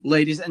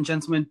Ladies and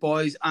gentlemen,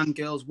 boys and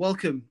girls,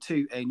 welcome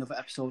to another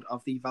episode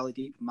of the Valley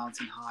Deep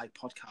Mountain High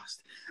podcast.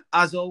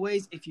 As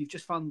always, if you've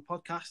just found the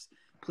podcast,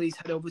 please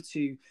head over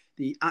to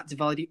the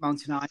Valley Deep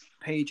Mountain High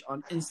page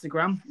on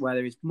Instagram, where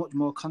there is much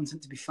more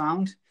content to be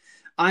found.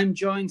 I'm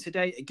joined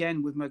today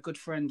again with my good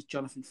friend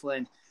Jonathan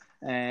Flynn.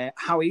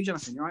 How are you,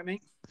 Jonathan? You all right,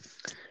 mate?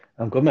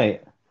 I'm good,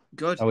 mate.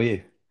 Good. How are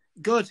you?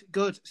 Good.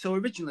 So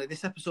originally,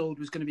 this episode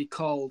was going to be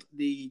called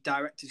The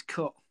Director's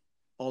Cut,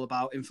 all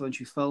about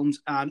influential films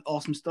and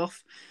awesome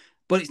stuff.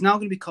 But it's now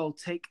going to be called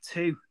Take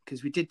Two,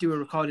 because we did do a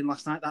recording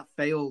last night that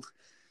failed.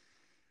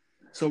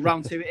 So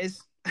round two it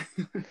is.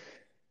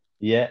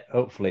 Yeah,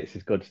 hopefully it's a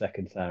good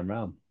second time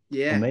round.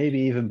 Yeah. Or maybe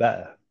even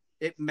better.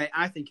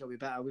 I think it'll be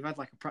better. We've had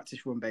like a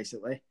practice run,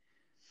 basically.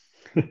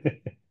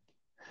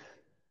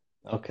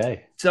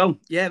 Okay. So,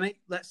 yeah, mate,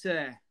 let's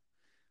hit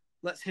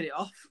it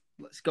off.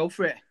 Let's go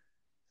for it.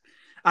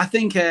 I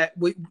think a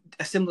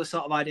similar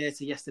sort of idea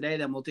to yesterday,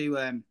 then we'll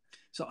do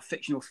sort of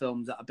fictional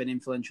films that have been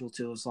influential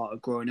to us sort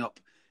of growing up.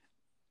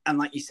 And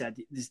like you said,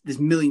 there's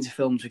millions of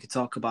films we could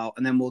talk about,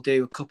 and then we'll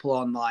do a couple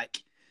on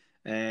like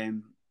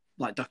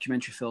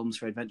documentary films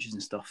for adventures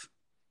and stuff.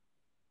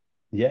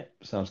 Yeah,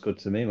 sounds good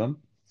to me, man.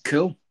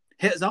 Cool.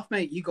 Hit us off,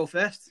 mate. You go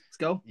first. Let's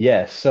go.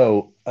 Yeah,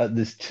 so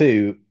there's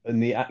two,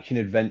 and the action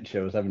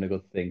adventure I was having a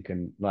good think,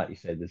 and like you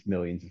said, there's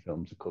millions of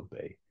films it could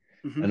be.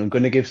 Mm-hmm. And I'm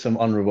going to give some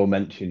honourable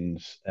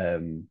mentions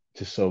to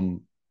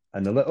some,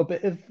 and a little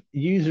bit of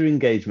user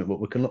engagement, but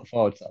we can look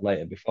forward to that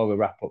later. Before we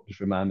wrap up, just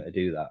remind me to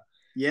do that.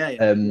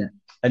 Yeah.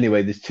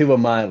 Anyway, there's two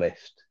on my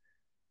list,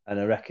 and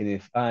I reckon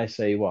if I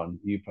say one,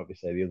 you probably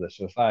say the other.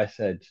 So if I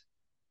said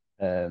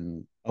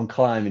on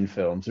climbing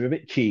films, they're a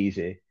bit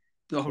cheesy,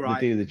 but they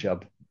do the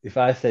job. If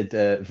I said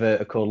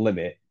Vertical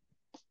Limit,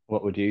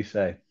 what would you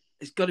say?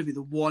 It's got to be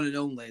the one and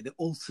only, the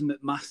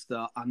ultimate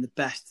master and the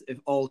best of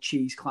all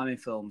cheese climbing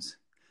films.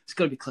 It's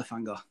got to be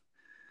Cliffhanger.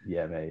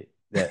 Yeah, mate.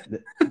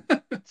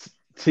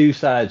 Two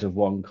sides of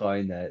one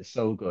coin there. It's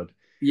so good.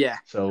 Yeah.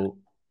 So,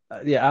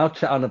 I'll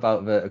chat on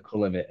about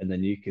Vertical Limit, and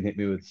then you can hit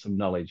me with some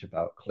knowledge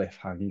about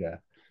Cliffhanger.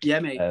 Yeah,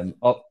 mate.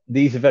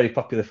 These are very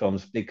popular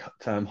films,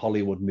 big-time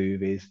Hollywood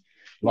movies.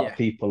 A lot of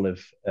people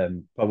have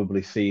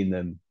probably seen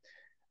them.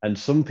 And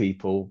some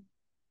people,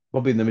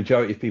 probably the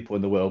majority of people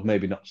in the world,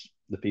 maybe not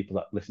the people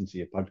that listen to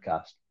your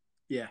podcast,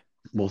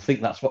 will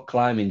think that's what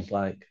climbing's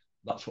like.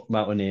 That's what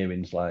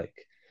mountaineering's like.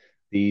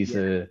 These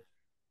are,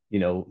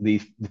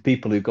 the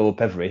people who go up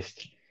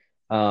Everest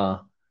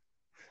are,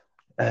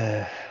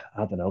 I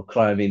don't know,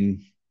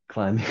 climbing,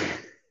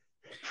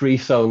 free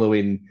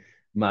soloing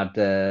mad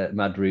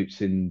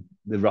routes in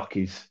the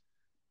Rockies.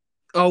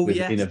 Oh,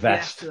 yes. In a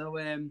vest. So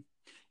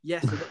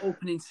the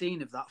opening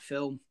scene of that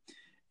film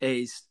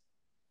is.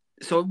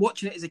 So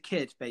watching it as a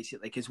kid,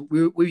 basically, because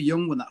we were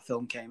young when that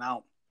film came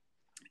out,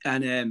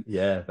 and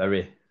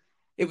very.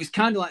 It was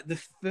kind of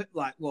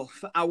like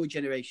for our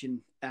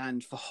generation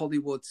and for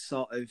Hollywood,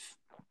 sort of,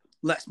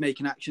 let's make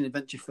an action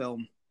adventure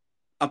film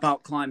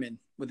about climbing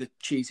with a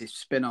cheesy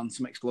spin on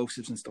some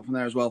explosives and stuff in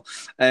there as well.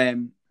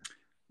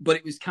 But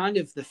it was kind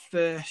of the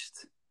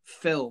first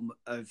film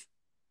of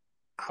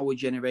our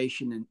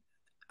generation, and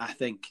I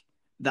think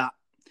that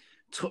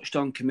touched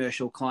on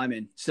commercial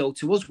climbing. So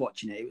to us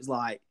watching it, it was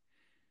like,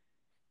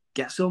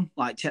 get some,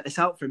 like, check this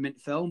out for a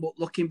mint film. But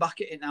looking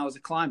back at it now as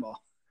a climber,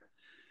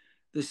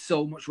 there's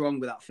so much wrong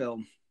with that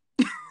film.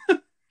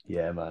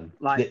 Yeah, man.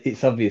 Like,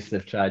 it's obvious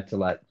they've tried to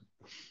like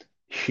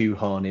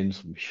shoehorn in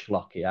some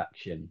schlocky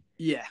action.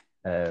 Yeah.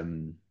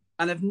 And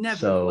I've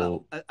never,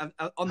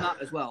 on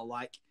that as well,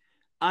 like,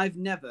 I've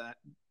never,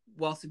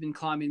 whilst I've been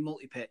climbing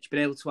multi-pitch,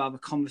 been able to have a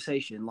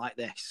conversation like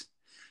this,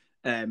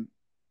 the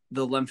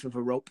length of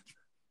a rope,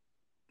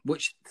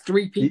 which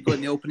 3 people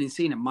in the opening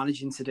scene are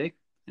managing to do.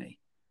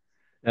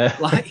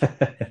 Like,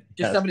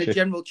 just having a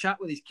general chat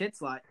with his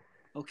kids, like,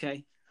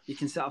 okay, you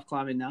can set off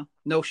climbing now.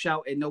 No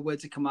shouting, no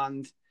words of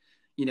command,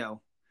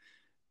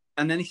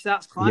 And then he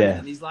starts climbing,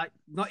 and he's like,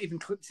 not even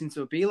clipped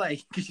into a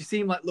belay, because you see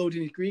him like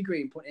loading his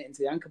green, putting it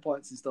into the anchor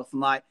points and stuff.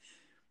 And like,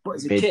 but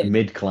as a kid,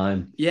 mid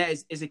climb,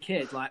 as a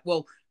kid, like,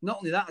 well, not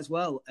only that as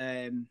well.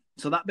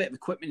 So that bit of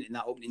equipment in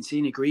that opening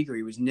scene of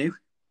Grigori was new,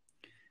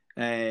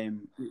 quite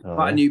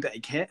a new bit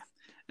of kit.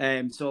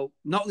 So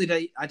not only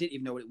did I didn't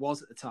even know what it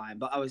was at the time,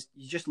 but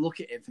you just look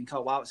at it and think,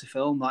 oh wow, it's a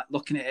film. Like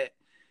looking at it,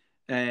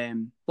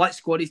 like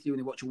Squaddies do when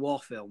they watch a war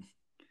film,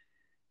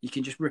 you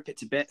can just rip it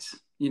to bits,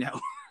 Yeah.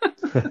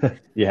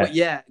 But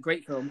yeah,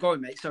 great film. Go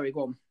on, mate. Sorry,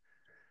 go on.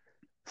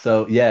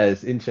 So yeah,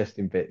 it's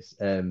interesting bits.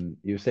 You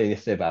were saying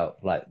yesterday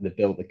about like they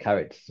built the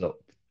characters up,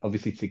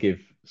 obviously to give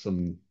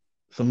some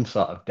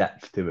sort of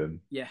depth to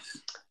them. Yes.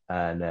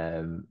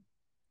 And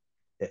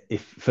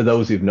if for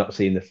those who've not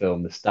seen the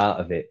film, the start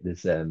of it,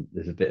 there's a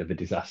bit of a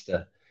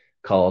disaster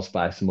caused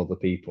by some other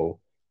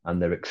people,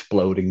 and they're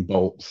exploding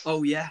bolts.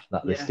 Oh yeah,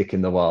 that they stick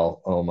in the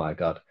wall. Oh my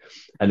god.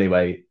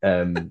 Anyway,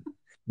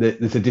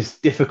 there's a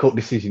difficult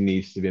decision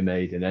needs to be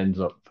made, and ends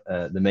up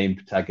the main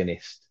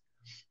protagonist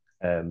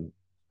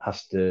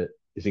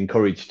is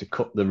encouraged to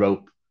cut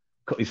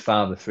his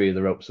father free of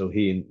the rope so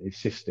he and his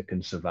sister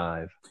can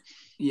survive.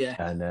 Yeah.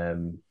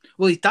 And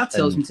well, his dad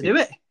tells him to do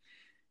it.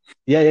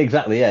 Yeah,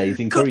 exactly. Yeah, he's Cut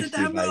the encouraged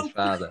to damn by his rope!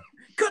 father.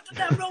 Cut the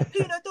damn rope,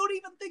 Peter! Don't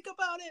even think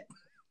about it.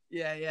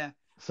 Yeah, yeah. What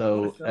a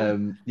So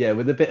film. yeah,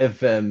 with a bit of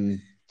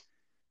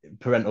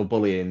parental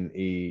bullying,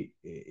 he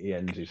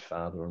ends his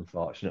father,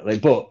 unfortunately.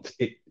 But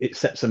it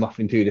sets them off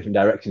in two different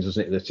directions,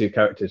 doesn't it? The two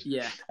characters.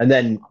 Yeah. And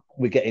then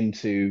we get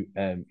into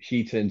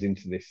she turns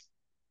into this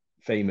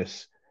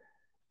famous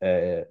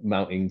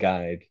mountain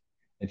guide,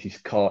 and she's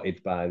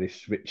courted by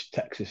this rich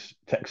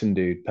Texan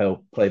dude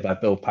played by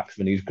Bill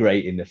Paxton, who's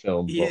great in the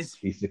film, He but is.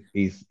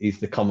 he's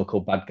the comical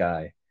bad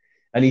guy,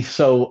 and he's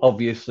so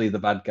obviously the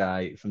bad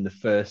guy from the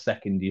first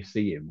second you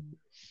see him.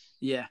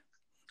 Yeah.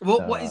 Well,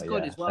 So, what is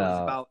good yeah. as well is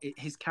about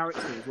his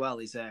character as well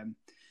is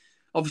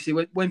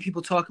obviously when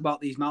people talk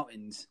about these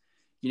mountains,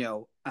 you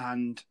know,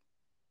 and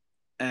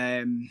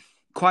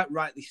quite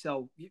rightly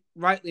so,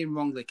 rightly and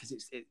wrongly, because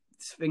it's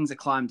things are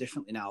climbed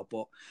differently now,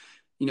 but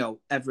you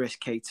know,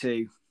 Everest,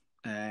 K2,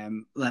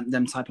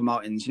 them type of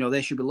mountains, you know,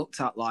 they should be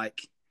looked at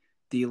like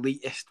the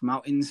elitist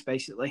mountains,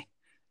 basically.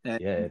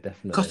 Yeah,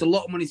 definitely. Cost a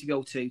lot of money to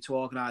go to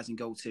organise and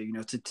go to, you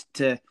know,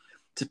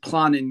 to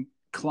plan and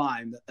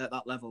climb at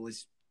that level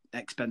is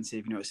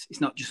expensive. You know,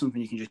 it's not just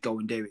something you can just go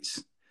and do.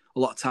 It's a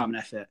lot of time and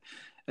effort,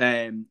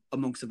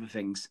 amongst other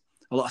things.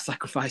 A lot of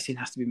sacrificing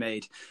has to be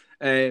made.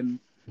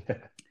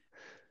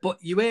 But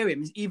you hear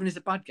him, even as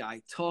a bad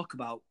guy, talk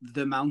about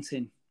the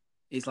mountain.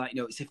 He's like,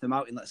 you know, it's if the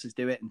mountain lets us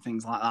do it and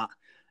things like that.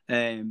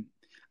 And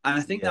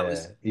I think that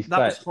was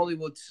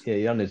Hollywood's. Yeah,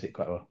 he honours it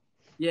quite well.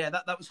 Yeah,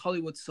 that was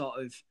Hollywood's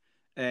sort of,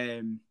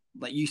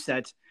 like you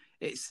said,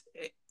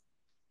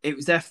 it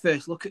was their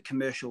first look at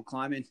commercial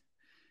climbing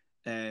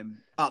at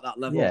that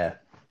level. Yeah.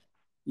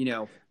 You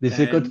know, there's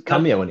a good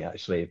cameo in it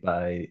actually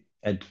by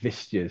Ed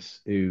Vistius,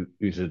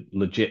 who's a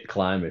legit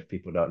climber. If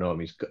people don't know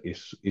him,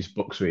 his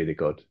book's really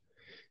good,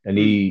 and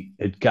he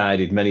had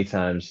guided many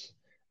times.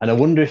 And I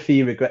wonder if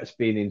he regrets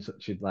being in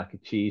such a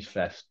cheese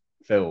fest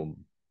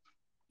film.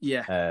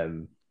 Yeah.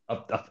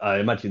 I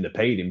imagine they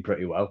paid him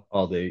pretty well,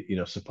 or the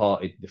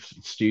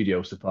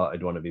studio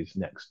supported one of his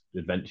next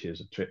adventures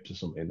or trips or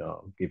something,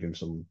 or give him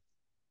some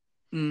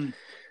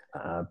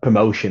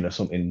promotion or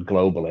something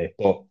globally.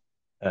 But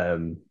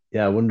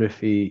yeah, I wonder if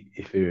he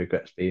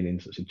regrets being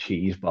in such a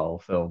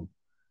cheeseball film.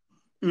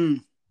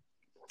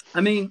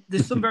 I mean,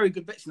 there's some very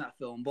good bits in that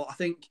film, but I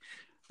think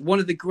one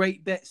of the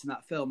great bits in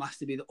that film has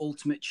to be the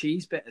ultimate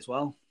cheese bit as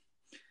well.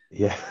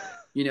 Yeah.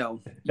 You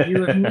know,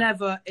 you have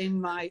never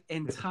in my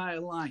entire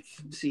life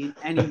seen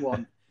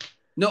anyone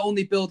not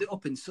only build it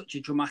up in such a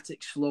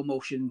dramatic, slow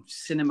motion,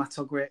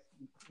 cinematographic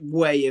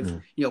way of,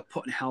 you know,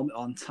 putting a helmet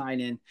on,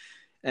 tying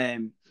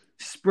in,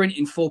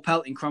 sprinting full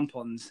pelting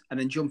crampons, and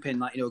then jumping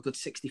a good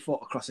 60 foot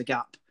across a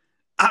gap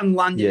and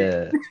landing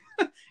it.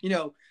 You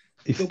know,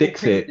 he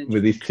sticks it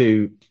with his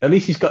two. At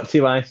least he's got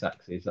two ice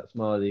axes. That's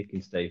more than he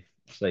can stay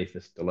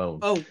safest alone.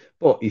 Oh,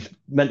 but he's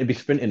meant to be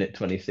sprinting at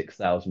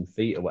 26,000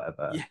 feet or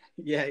whatever.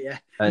 Yeah.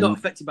 And not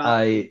affected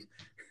by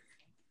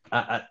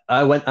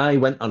I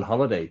went on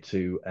holiday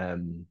to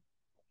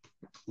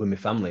with my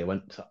family. I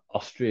went to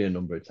Austria a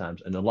number of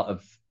times, and a lot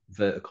of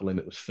Vertical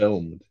Limit was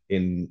filmed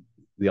in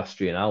the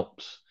Austrian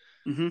Alps.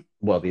 Mm-hmm.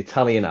 Well, the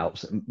Italian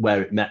Alps,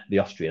 where it met the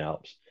Austrian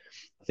Alps.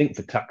 I think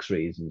for tax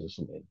reasons or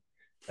something.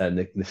 And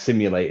they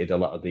simulated a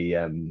lot of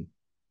the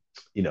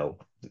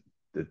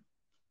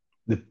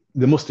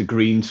they must have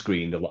green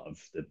screened a lot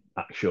of the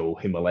actual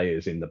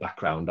Himalayas in the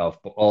background of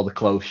all the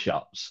close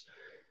shots.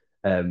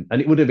 And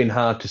it would have been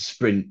hard to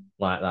sprint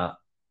like that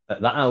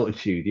at that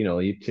altitude, you know,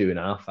 you're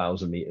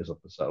 2,500 meters up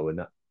or so, and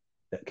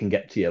that can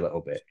get to you a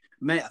little bit.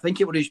 Mate, I think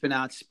it would have been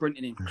hard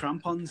sprinting in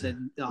crampons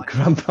and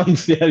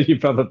crampons, yeah, you're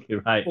probably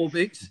right. All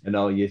boots. And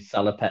all your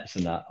salopettes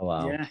and that.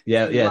 Wow.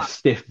 Yeah,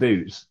 stiff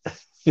boots.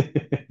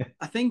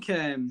 I think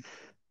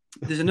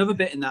there's another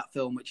bit in that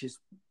film which is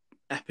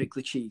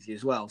epically cheesy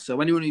as well. So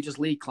anyone who does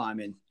lead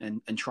climbing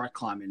and trad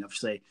climbing,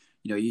 obviously,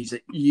 you know,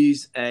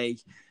 use a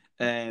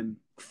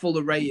full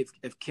array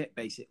of kit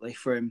basically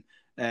from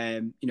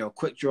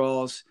quick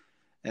draws,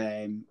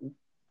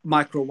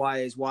 micro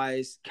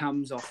wires,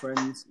 cams off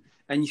ends.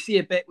 And you see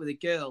a bit with a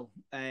girl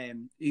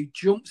who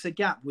jumps a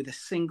gap with a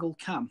single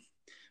cam,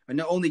 and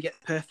not only gets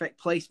perfect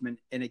placement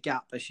in a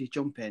gap as she's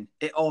jumping,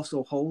 it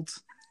also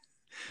holds.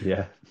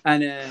 Yeah.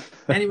 And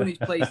anyone who's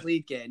plays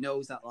lead gear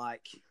knows that,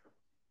 like,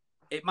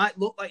 it might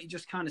look like you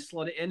just kind of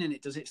slot it in and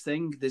it does its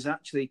thing. There's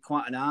actually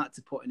quite an art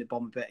to putting a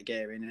bomber bit of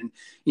gear in. And,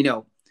 you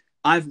know,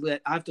 I've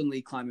done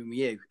lead climbing with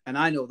you, and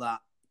I know that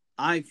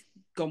I've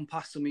gone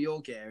past some of your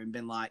gear and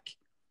been like,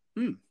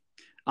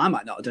 I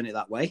might not have done it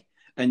that way.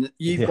 And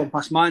you've gone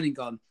past mine and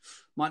gone,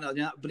 might not have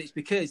done that. But it's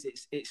because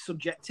it's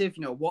subjective.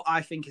 You know, what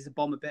I think is a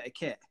bomber bit of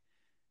kit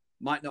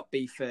might not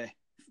be for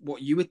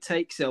what you would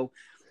take. So,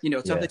 you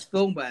know, to have this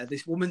film where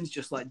this woman's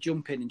just like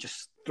jumping and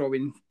just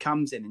throwing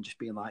cams in and just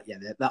being like,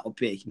 that'll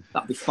be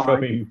fine.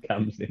 Throwing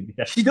cams in,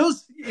 yeah. She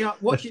does. You know,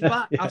 watch it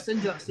back. I'll send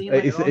you that scene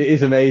later on. It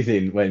is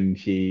amazing when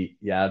she,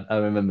 I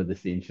remember the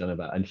scene she's on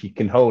about, and she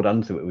can hold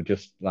on to it with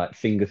just like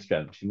finger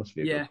strength. She must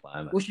be a good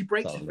climber. Well, she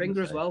breaks her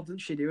finger as well, doesn't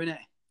she, doing it?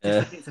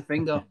 It's a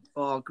finger.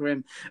 Oh,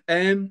 grim.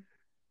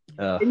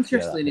 Oh,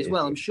 Interesting yeah, as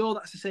well. I'm sure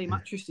that's the same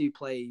actress who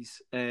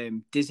plays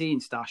Dizzy in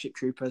Starship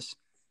Troopers.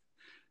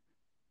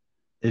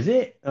 Is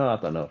it? Oh, I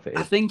don't know if it is.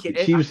 I think it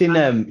is. She was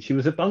in. She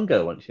was a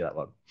Bongo, wasn't she? That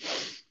one.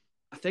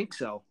 I think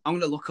so. I'm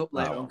going to look up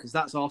later on because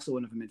that's also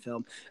one of them in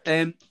film.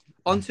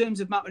 On terms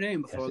of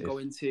Mountaineering, before I go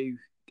into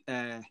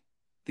the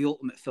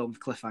ultimate film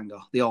cliffhanger,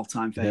 the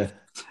all-time fave,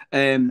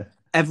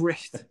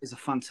 Everest is a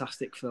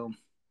fantastic film.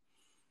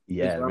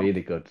 Yeah,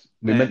 really good.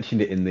 We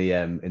mentioned it in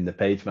the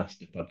Page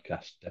Master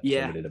podcast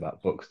episode we did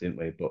about books, didn't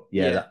we? But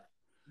that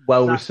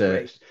well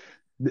researched.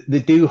 They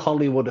do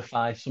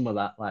Hollywoodify some of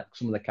that, like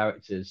some of the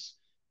characters,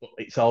 but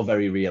it's all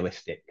very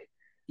realistic,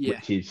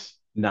 which is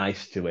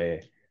nice to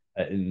hear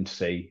and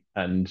see,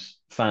 and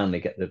finally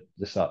get the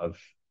sort of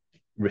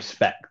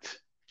respect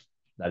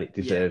that it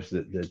deserves,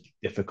 the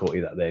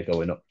difficulty that they're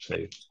going up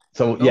to.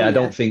 So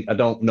I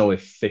don't know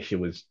if Fisher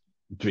was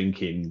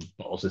drinking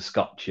bottles of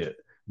scotch at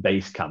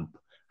base camp.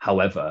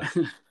 However,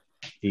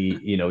 he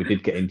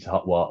did get into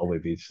hot water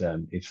with his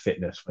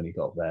fitness when he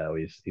got there, or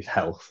his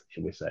health,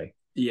 should we say?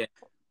 Yeah.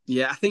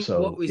 I think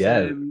what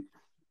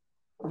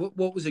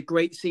was a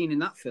great scene in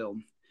that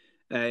film.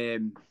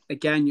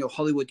 Again,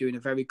 Hollywood doing a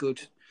very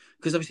good,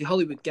 because obviously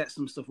Hollywood gets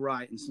some stuff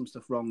right and some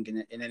stuff wrong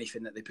in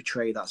anything that they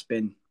portray that's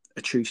been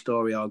a true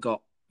story or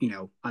got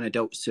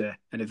anecdotes to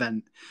an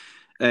event.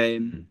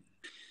 And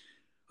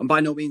by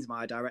no means am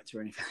I a director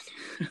or anything.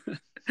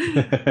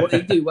 What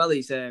they do well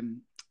is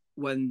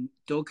when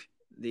Doug,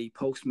 the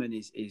postman,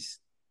 is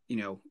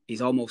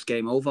he's almost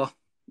game over,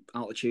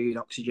 altitude,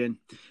 oxygen,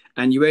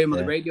 and you hear him on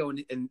the radio,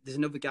 and there's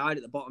another guy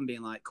at the bottom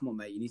being like, "Come on,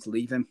 mate, you need to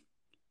leave him,"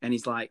 and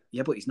he's like,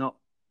 "Yeah, but he's not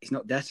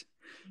dead."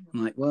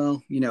 I'm like,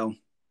 "Well, you know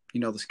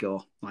the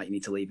score, like you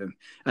need to leave him,"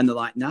 and they're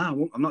like, "Nah,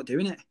 I'm not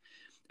doing it."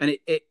 And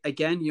it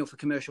again, for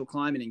commercial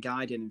climbing and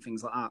guiding and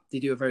things like that, they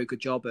do a very good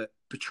job at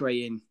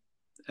portraying,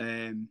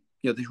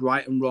 this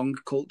right and wrong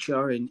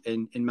culture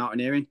in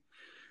mountaineering.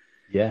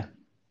 Yeah.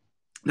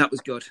 That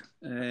was good.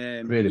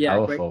 Really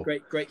powerful.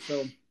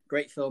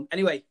 Great film.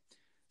 Anyway,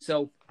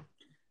 so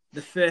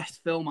the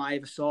first film I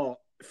ever saw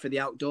for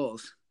the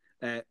outdoors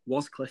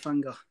was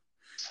Cliffhanger.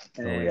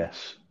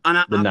 Yes.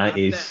 And the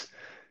 90s.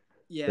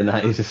 The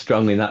 90s are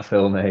strong in that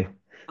film, eh?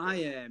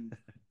 I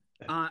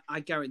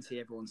guarantee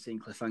everyone's seen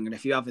Cliffhanger. And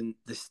if you haven't,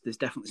 there's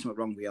definitely something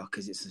wrong with you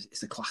because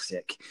it's a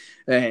classic.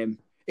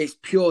 It's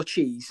pure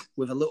cheese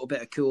with a little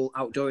bit of cool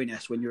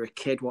outdooriness when you're a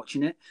kid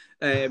watching it.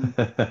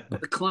 But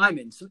the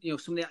climbing, some of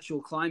the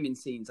actual climbing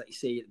scenes that you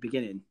see at the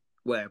beginning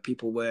where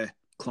people were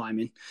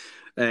climbing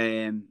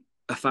are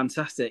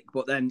fantastic.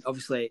 But then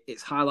obviously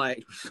it's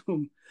highlighted with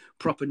some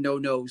proper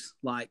no-nos,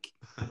 like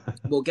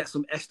we'll get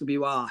some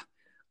SWR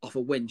off a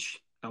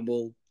winch and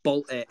we'll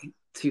bolt it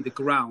to the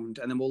ground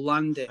and then we'll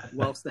land it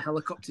whilst the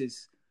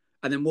helicopters,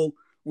 and then we'll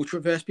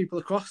traverse people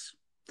across.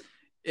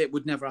 It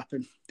would never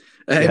happen.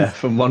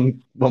 From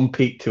one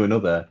peak to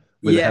another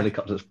with a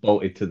helicopter that's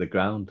bolted to the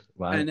ground.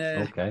 Right. And,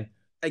 okay.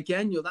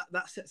 Again,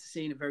 that sets the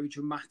scene, a very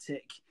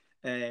dramatic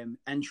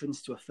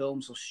entrance to a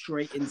film. So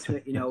straight into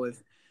it,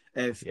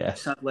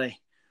 sadly,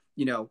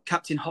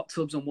 Captain Hot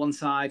Tub's on one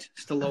side,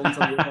 Stallone's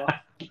on the other.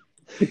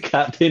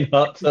 Captain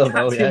Hot Tub.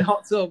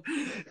 Hot Tub,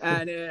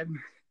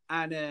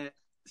 and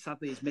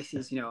sadly his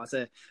missus,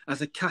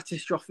 as a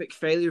catastrophic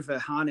failure of her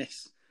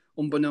harness,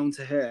 unbeknown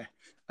to her,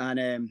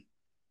 and.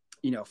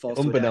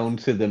 Unbeknown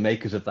to the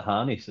makers of the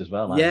harness as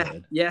well.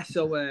 Yeah.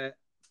 So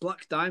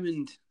Black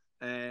Diamond,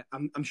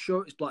 I'm sure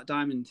it was Black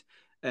Diamond,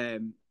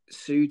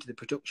 sued the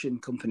production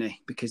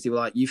company because they were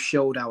like, "You've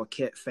showed our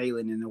kit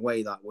failing in a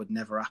way that would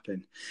never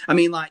happen." I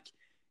mean, like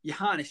your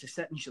harness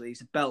essentially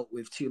is a belt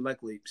with two leg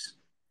loops.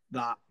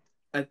 That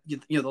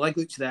the leg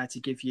loops are there to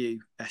give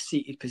you a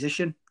seated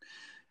position.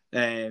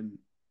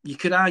 You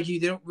could argue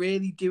they don't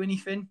really do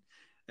anything.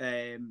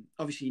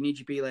 Obviously, you need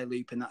your belay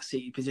loop in that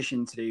seated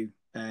position to do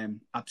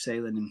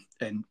abseiling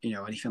and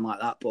anything like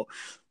that, but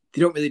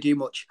they don't really do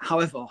much.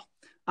 However,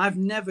 I've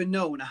never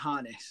known a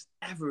harness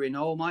ever in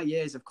all my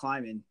years of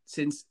climbing,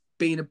 since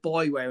being a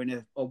boy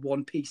wearing a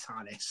one-piece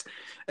harness,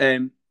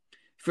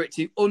 for it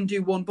to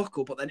undo one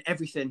buckle, but then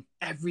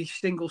every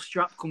single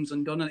strap comes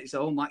undone on its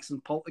own, like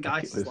some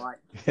poltergeist.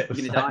 It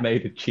was like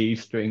made of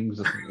cheese strings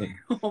or something.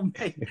 Oh,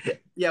 mate.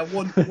 Yeah,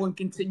 one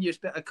continuous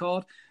bit of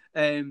cord.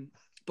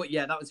 But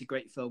yeah, that was a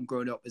great film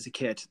growing up as a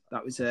kid.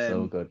 That was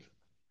so good.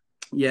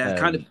 Yeah,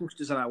 kind of pushed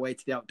us on our way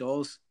to the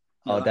outdoors.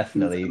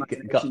 Definitely.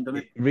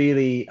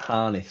 Really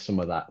harnessed some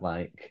of that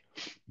like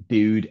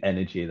dude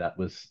energy that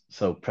was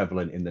so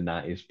prevalent in the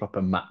 90s.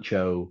 Proper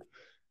macho.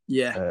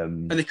 Yeah.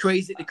 And the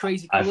crazy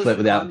I flirt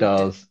with the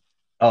outdoors.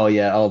 Oh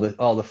yeah, all the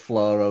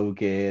fluoro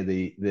gear,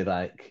 the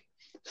like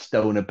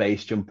stoner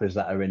base jumpers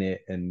that are in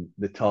it, and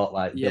the talk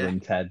like Bill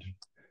and Ted.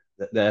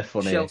 They're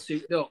funny. Shell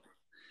suited up.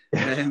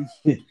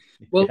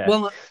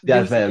 Well,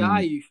 there's a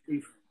guy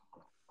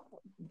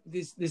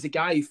there's a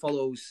guy who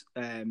follows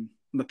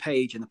my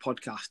page and the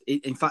podcast.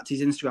 In fact,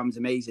 his Instagram is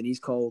amazing. He's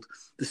called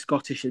The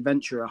Scottish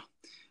Adventurer.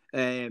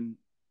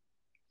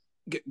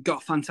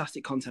 got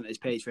fantastic content on his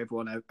page for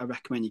everyone. I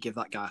recommend you give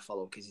that guy a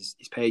follow because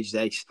his page is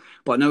ace.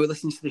 But I know he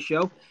listens to the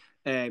show.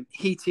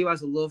 He too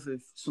has a love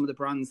of some of the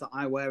brands that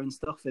I wear and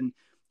stuff. And,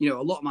 you know,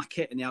 a lot of my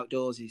kit in the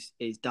outdoors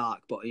is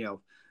dark, but, you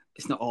know,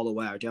 it's not all I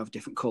wear. I do have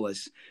different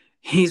colours.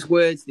 His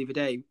words the other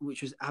day,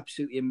 which was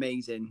absolutely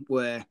amazing,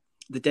 were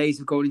the days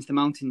of going into the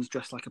mountains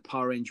dressed like a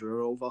Power Ranger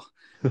are over.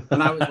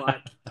 And I was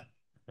like,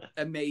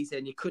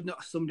 amazing. You could not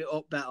have summed it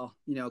up better,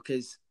 you know,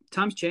 because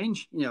times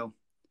change, you know,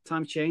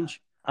 times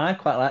change. I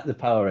quite like the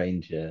Power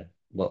Ranger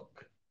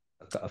look.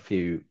 I've got a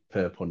few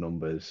purple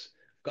numbers.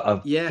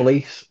 Got a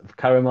fleece, a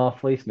Caramar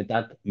fleece. My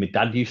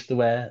dad used to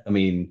wear. I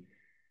mean,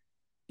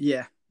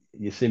 yeah,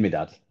 you see my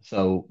dad.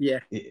 So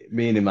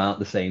me and him aren't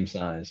the same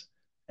size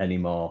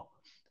anymore.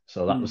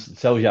 So that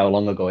tells you how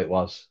long ago it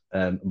was.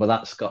 But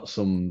that's got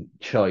some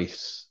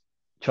choice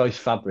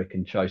fabric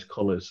and choice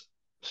colours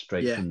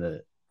straight from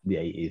the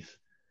 80s.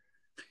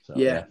 So,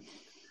 yeah.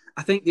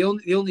 I think the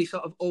only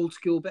sort of old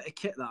school bit of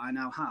kit that I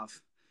now have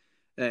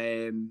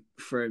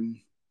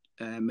from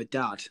my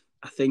dad,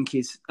 I think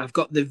I've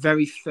got the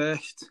very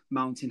first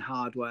mountain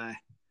hardware.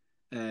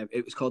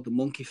 It was called the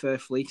Monkey Fur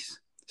Fleece.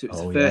 So it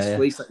was the first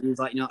fleece that was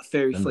like, you know, that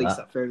furry fleece,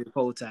 that furry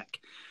Polartec.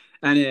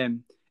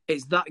 And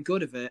it's that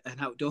good of an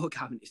outdoor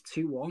garment. It's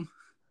too warm.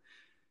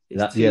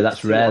 That's rare.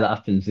 Warm. That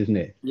happens, isn't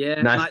it?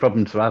 Yeah. Nice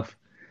problem to have.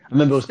 I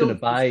remember I was going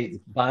to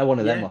buy one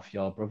of them off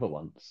your brother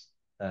once.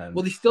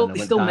 Well, they still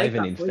make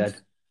that instead.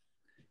 Fleece.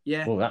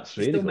 Yeah. Well, that's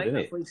really good, isn't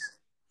it? Fleece.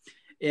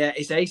 Yeah,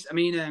 it's ace. I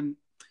mean,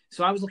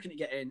 so I was looking at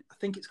getting, I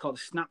think it's called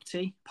a Snap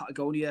Tee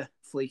Patagonia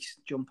fleece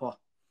jumper.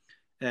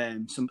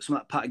 Some of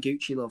that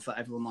Patagucci love that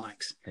everyone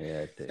likes.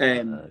 Yeah.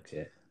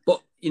 Okay.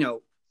 But, you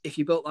know, if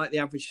you built like the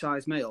average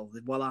size male,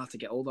 they're well hard to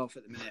get hold of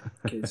at the minute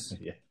because,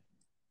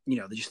 you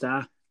know, they just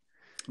are.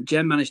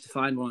 Jen managed to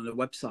find one on a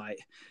website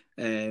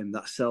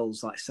that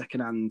sells like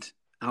secondhand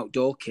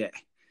outdoor kit,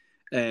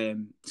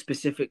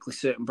 specifically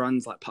certain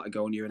brands like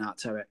Patagonia and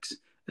Arc'teryx.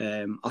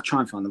 I'll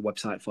try and find the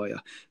website for you.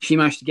 She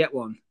managed to get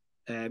one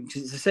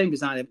because it's the same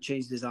design. They haven't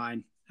changed the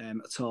design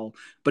at all,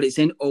 but it's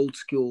in old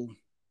school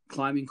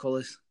climbing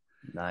colours.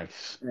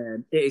 Nice.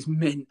 It is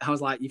mint. I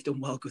was like, you've done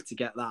well good to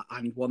get that,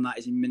 and one that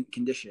is in mint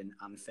condition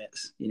and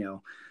fits.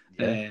 You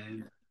know,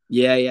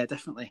 yeah,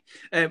 definitely.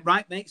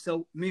 Right, mate.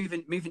 So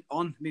moving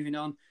on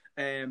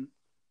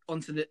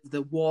onto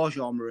the war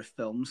genre of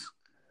films.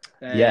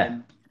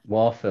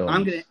 War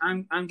films.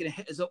 I'm gonna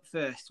hit us up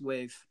first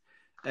with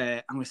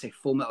I'm gonna say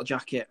Full Metal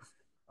Jacket.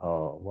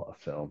 Oh, what a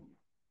film!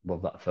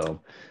 Love that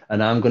film.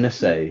 And I'm gonna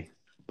say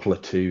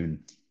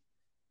Platoon.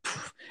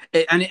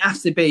 And it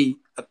has to be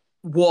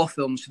war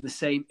films from the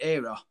same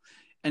era,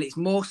 and it's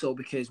more so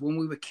because when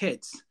we were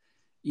kids,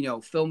 you know,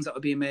 films that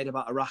were being made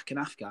about Iraq and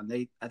Afghan,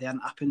 they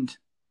hadn't happened.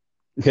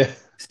 Yeah.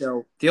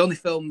 So the only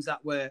films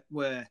that were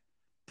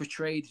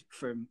portrayed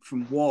from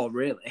war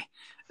really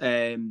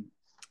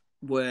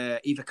were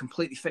either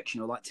completely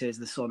fictional, like Tears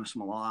of the Sun or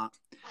something like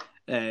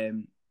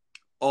that,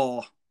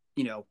 or,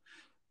 you know,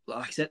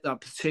 like I said,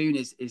 that Platoon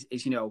is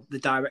you know, the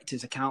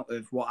director's account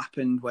of what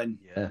happened when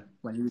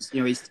he was,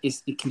 you know,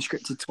 his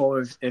conscripted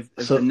tour of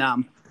the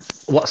NAM.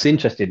 What's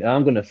interesting,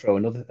 I'm going to throw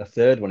a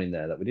third one in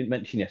there that we didn't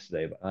mention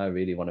yesterday, but I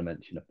really want to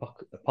mention.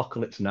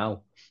 Apocalypse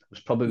Now. It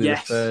was probably the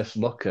first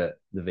look at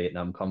the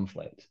Vietnam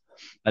conflict,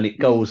 and it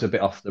goes a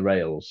bit off the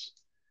rails.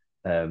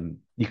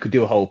 You could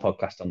do a whole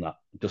podcast on that,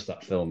 just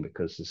that film,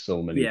 because there's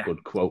so many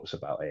good quotes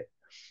about it.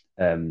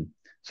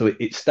 So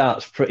it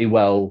starts pretty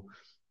well,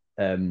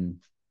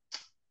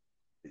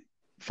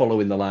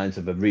 following the lines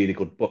of a really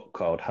good book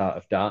called Heart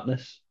of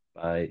Darkness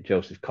by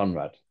Joseph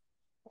Conrad.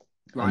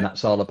 Right. And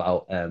that's all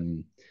about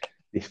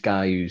this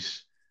guy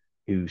who's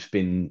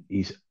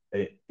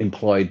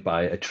employed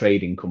by a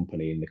trading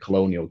company in the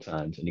colonial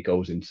times, and he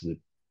goes into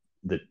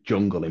the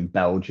jungle in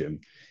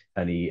Belgium,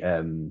 and he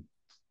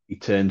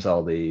turns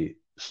all the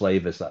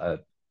slavers that are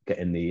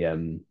getting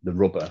the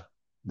rubber,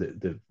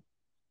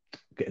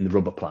 getting the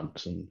rubber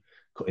plants and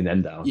cutting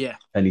them down. Yeah.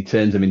 And he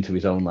turns them into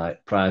his own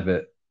like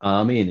private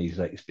army, and he's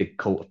like this big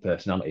cult of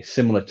personality,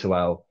 similar to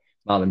how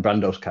Marlon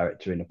Brando's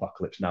character in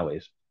Apocalypse Now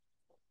is.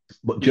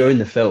 But during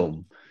the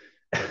film,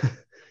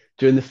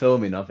 during the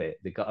filming of it,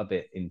 they got a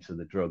bit into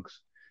the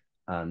drugs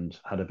and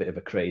had a bit of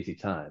a crazy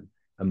time.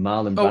 And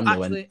Marlon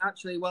Brando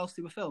actually, whilst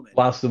they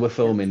were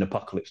filming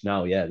Apocalypse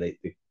Now, right, I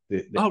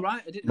didn't know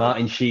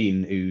Martin that.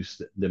 Sheen,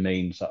 who's the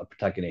main sort of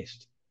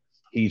protagonist,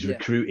 he's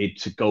recruited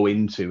to go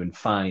into and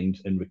find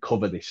and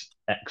recover this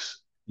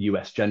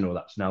ex-US general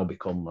that's now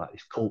become like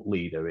this cult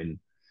leader in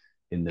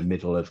the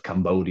middle of the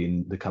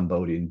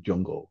Cambodian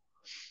jungle.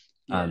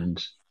 Yeah.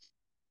 And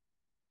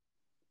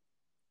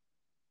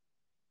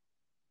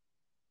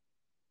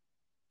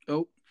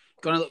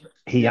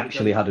he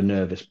actually had a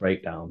nervous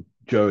breakdown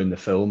during the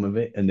film of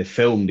it, and they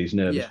filmed his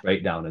nervous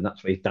breakdown, and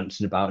that's where he's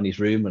dancing about in his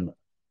room, and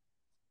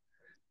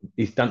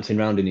he's dancing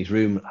around in his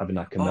room having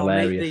like a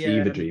malaria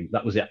fever dream.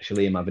 That was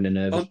actually him having a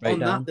nervous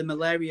breakdown. On that, the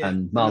malaria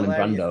and Marlon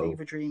Brando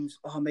fever dreams.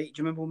 Oh mate,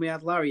 do you remember when we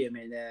had Lariam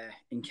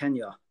in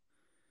Kenya?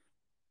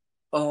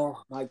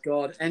 Oh my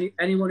god!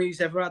 Anyone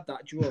who's ever had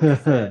that drug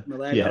for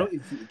malaria, I Yeah, don't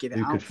even think they give it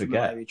who could out for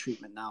forget? malaria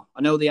treatment now.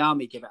 I know the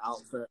army give it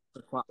out for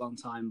quite a long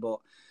time, but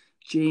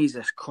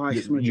Jesus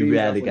Christ, some of the You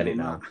dreams I've rarely lived get it on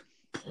that. now.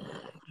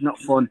 Not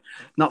fun,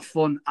 not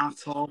fun at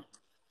all.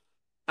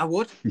 I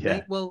would, Yeah,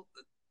 mate. Well,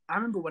 I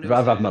remember I'd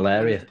rather have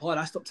when I was malaria. deployed,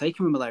 I stopped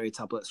taking my malaria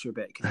tablets for a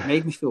bit because it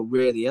made me feel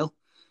really ill.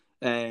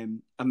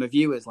 And my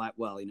viewers like,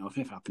 well, if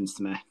anything happens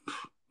to me,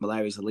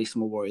 malaria is the least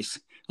of my worries.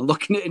 And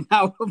looking at it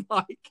now, I'm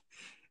like,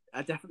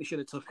 I definitely should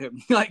have took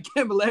him. Like,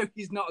 malaria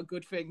is not a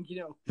good thing.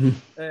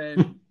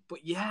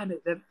 But yeah,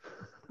 the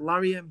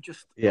Lariam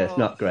just. Yeah, it's Oh.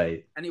 not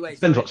great. Anyway,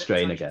 Depends sorry, a what bit of a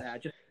strain, I tangent guess.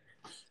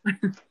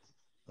 there.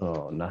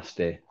 Oh,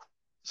 nasty.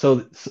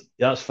 So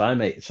that's fine,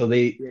 mate. So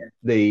Yeah,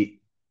 they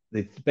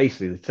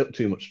basically they took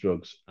too much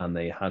drugs and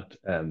they had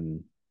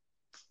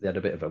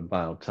a bit of a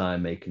wild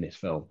time making this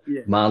film.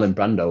 yeah. Marlon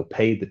Brando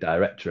paid the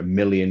director $1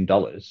 million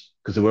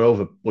because they were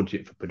over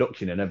budget for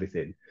production and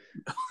everything,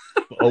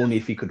 but only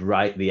if he could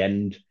write the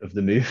end of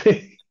the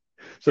movie.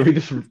 So he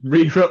just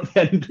rewrote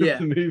the end of Yeah,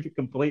 the movie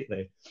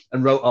completely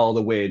and wrote all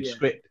the weird yeah,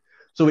 script.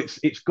 So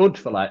it's good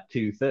for like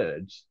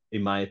 2/3,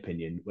 in my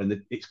opinion,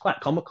 when it's quite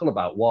comical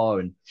about war.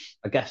 And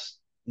I guess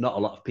not a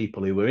lot of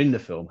people who were in the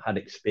film had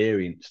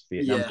experienced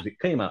Vietnam yeah, because it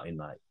came out in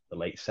like the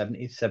late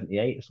 70s,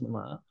 78 or something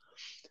like that.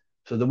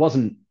 So there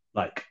wasn't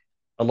like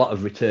a lot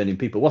of returning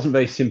people. It wasn't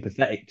very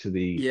sympathetic to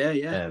yeah,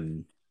 yeah.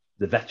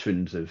 the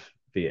veterans of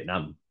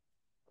Vietnam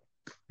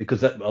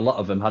because a lot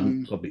of them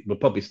hadn't Mm, were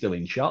probably still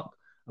in shock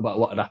about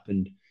what had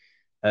happened.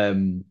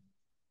 Um,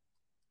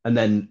 and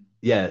then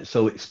yeah,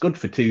 so it's good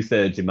for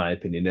 2/3 in my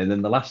opinion, and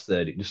then the last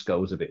third it just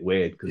goes a bit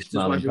weird because just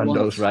does Marlon whatever he Brando's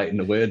wants. writing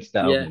the words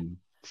down Yeah, and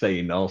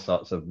saying all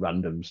sorts of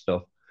random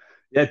stuff.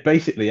 Yeah,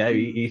 basically, yeah,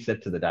 mm, he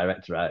said to the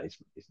director, right,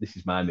 this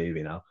is my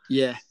movie now,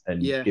 yeah,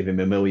 and yeah, give him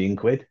 £1 million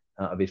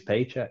out of his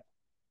paycheck.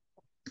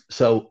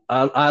 So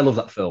I love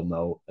that film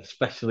though,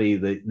 especially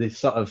the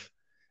sort of,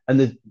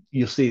 and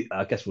you'll see.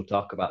 I guess we'll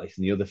talk about this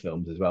in the other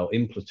films as well.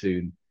 In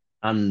Platoon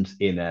and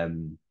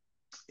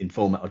in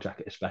Full Metal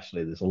Jacket,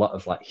 especially, there's a lot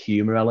of like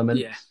humor yeah,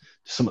 elements.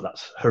 Some of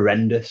that's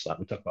horrendous, like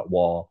we talk about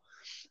war.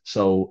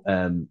 So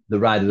the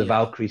Ride of the yeah.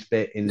 Valkyries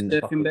bit The in surfing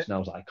Apocalypse bit.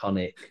 Now is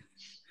iconic.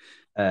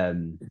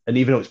 And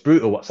even though it's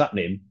brutal, what's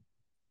happening?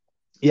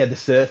 Yeah, the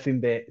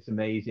surfing bit is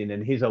amazing,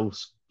 and his whole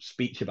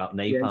speech about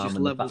Yeah, napalm just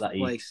and the fact levels the that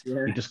place.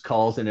 Yeah, he just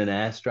calls in an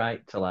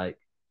airstrike to like,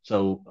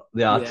 so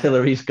the yeah.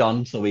 artillery's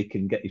gone, so he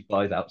can get his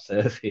boys out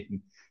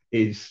surfing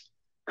is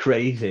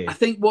I crazy,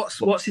 think what's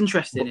but what's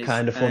interesting is,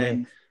 kind of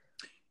funny.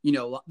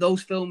 like,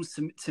 those films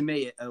to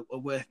me are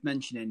worth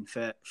mentioning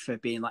for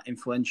being like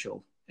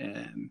influential,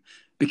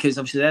 because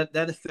obviously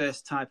they're the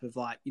first type of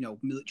like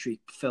military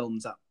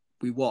films that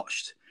we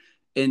watched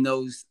in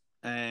those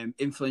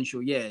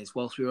influential years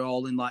whilst we were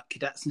all in like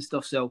cadets and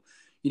stuff. So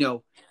you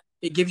know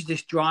it gives you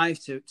this drive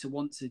to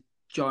want to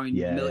join the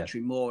Yeah, yeah,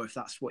 military more if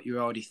that's what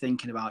you're already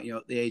thinking about,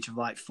 at the age of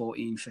like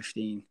 14,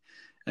 15.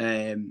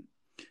 um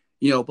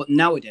but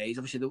nowadays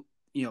obviously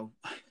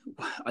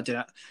I don't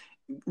know,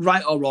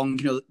 right or wrong,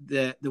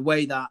 the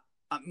way that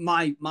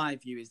my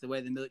view is the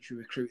way the military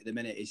recruit at the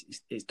minute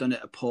is done in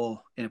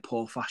a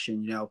poor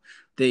fashion.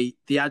 The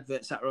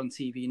adverts that are on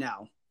TV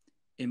now,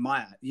 in my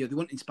eye, they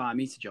wouldn't inspire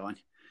me to join.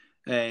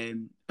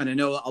 And I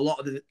know that a lot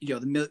of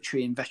the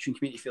military and veteran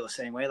community feel the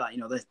same way. Like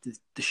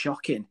they're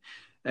shocking.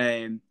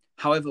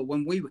 However,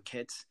 when we were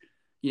kids,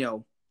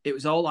 it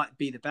was all like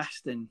be the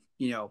best, and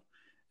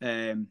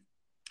um,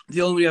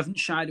 the only one who haven't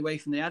shied away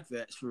from the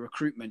adverts for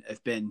recruitment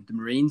have been the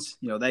Marines.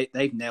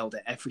 They've nailed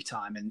it every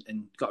time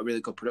and got a really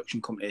good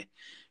production company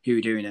who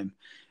are doing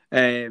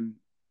them.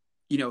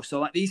 So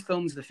like these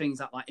films are the things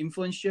that like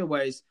influence you,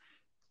 whereas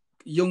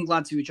young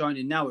lads who are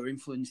joining now are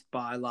influenced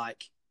by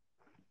like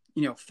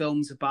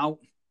films about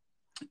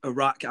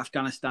Iraq,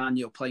 Afghanistan,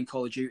 playing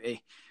Call of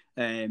Duty,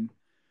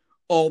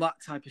 all that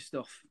type of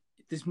stuff.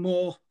 There's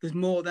more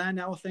there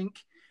now, I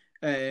think.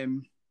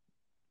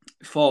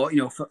 For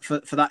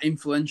for that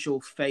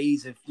influential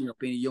phase of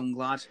being a young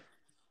lad.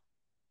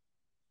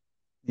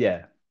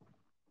 yeah.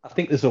 I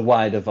think there's a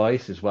wider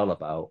voice as well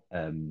about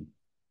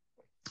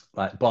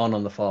like Born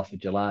on the 4th of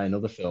July and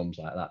other films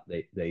like that.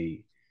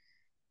 They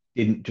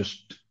didn't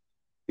just.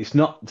 It's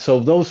not so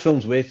those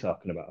films we're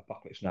talking about,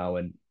 Apocalypse Now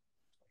and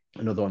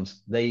other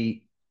ones,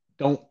 they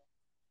don't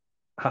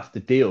have to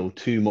deal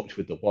too much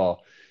with the war.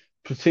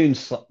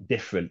 Platoon's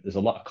different. There's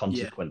a lot of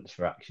Yeah, consequence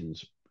for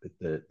actions with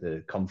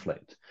the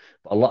conflict,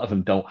 but a lot of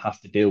them don't have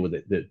to deal with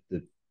it.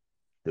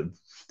 The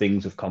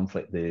things of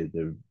conflict,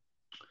 the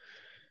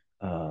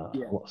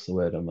yeah, what's the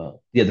word I'm at?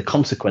 Yeah, the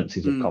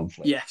consequences of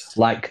conflict, yes,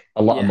 like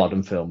a lot of yeah,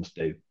 modern films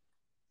do.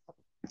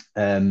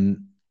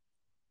 Um,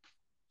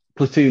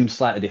 Platoon's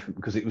slightly different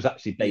because it was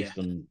actually yeah, based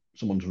on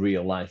someone's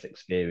real life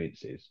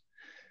experiences.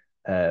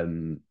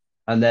 And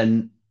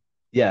then,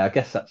 yeah, I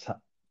guess that's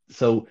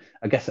so.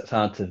 I guess that's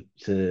hard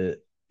to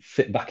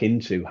fit back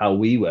into how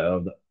we were, or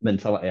the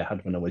mentality I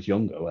had when I was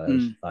younger, where I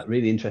was like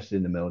really interested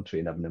in the military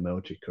and having a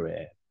military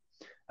career,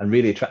 and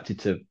really attracted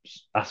to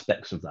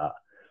aspects of that.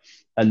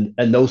 And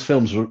those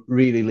films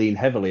really lean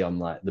heavily on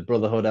like the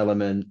brotherhood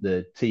element,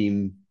 the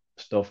team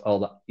stuff, all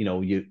that,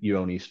 you're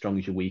only as strong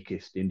as your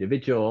weakest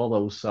individual, all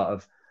those sort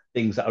of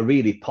things that are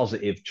really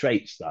positive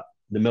traits that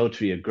the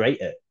military are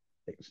great at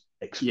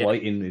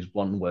exploiting is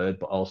one word,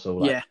 but also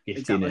like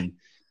gifting and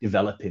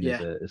developing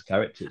as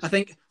characters. I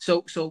think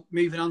so. So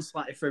moving on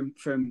slightly from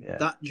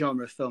that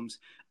genre of films.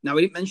 Now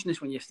we didn't mention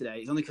this one yesterday.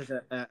 It's only because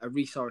I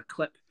resaw a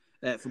clip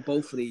for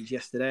both of these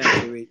yesterday.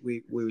 After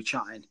we were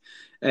chatting.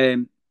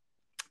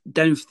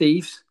 Den of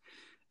Thieves,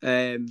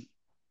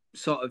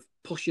 sort of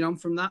pushing on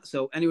from that.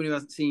 So anyone who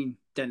hasn't seen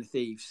Den of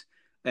Thieves,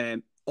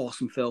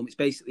 awesome film. It's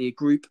basically a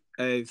group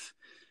of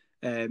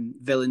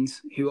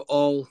villains who are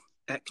all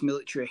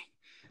ex-military,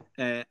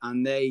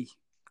 and they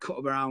cut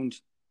around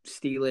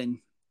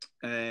stealing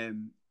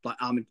like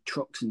armored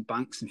trucks and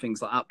banks and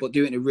things like that, but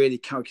do it in a really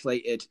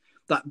calculated,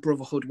 that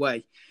brotherhood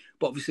way.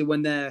 But obviously,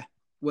 when they're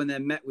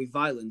met with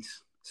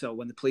violence, so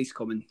when the police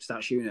come and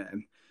start shooting at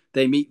them,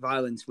 they meet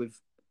violence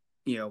with,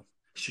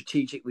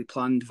 strategically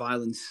planned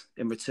violence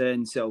in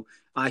return. So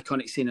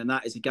iconic scene in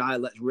that is a guy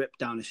lets rip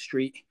down a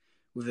street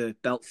with a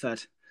belt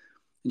fed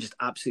and just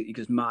absolutely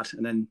goes mad.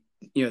 And then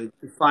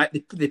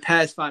the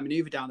pairs fight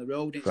maneuver down the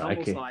road. It's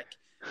almost like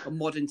a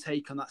modern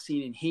take on that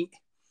scene in Heat.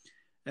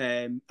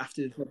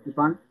 After the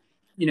bank,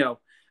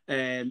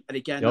 and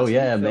again,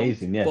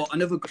 amazing, yeah. But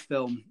another good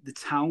film, The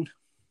Town.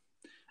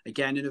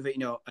 Again,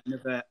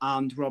 another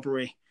armed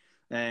robbery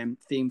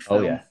themed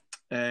film.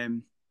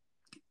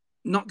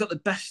 Not got the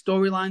best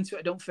storyline to it,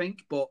 I don't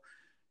think, but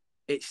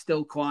it's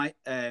still quite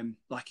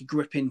like a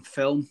gripping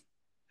film.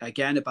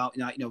 Again, about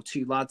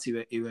two lads who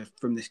are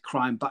from this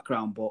crime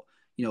background, but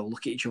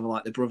look at each other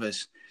like they're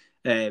brothers.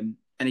 And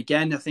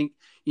again, I think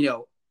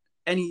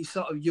any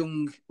sort of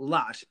young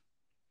lad,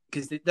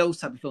 because those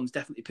type of films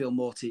definitely appeal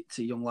more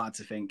to young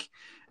lads, I think.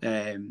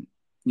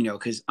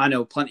 Because I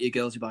know plenty of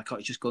girls who are like, "Oh,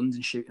 it's just guns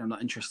and shooting. I'm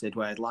not interested."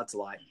 Whereas lads are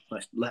like,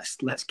 "Let's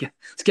get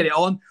it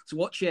on. Let's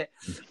watch it."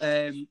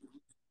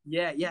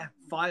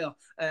 Fire.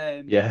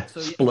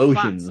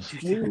 Explosions.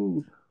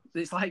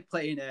 It's like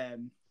playing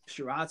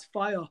charades.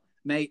 Fire,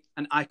 mate,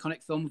 an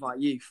iconic film of our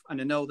youth.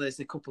 And I know there's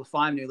a couple of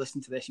firemen who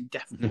listen to this who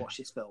definitely watch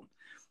this film.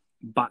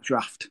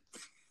 Backdraft.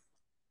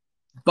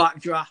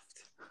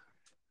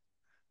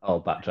 Oh,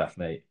 Backdraft,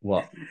 mate!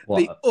 What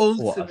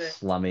a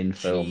slamming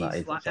film that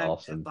is! That's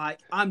awesome. Like,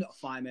 I'm not a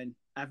fireman.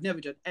 I've never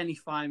done any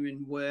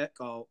fireman work,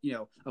 or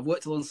I've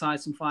worked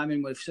alongside some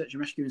firemen with search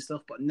and rescue and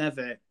stuff, but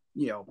never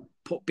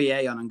put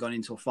BA on and gone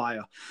into a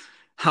fire.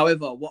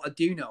 However, what I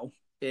do know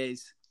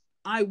is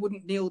I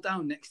wouldn't kneel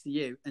down next to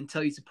you and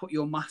tell you to put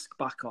your mask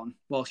back on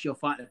whilst you're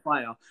fighting a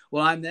fire.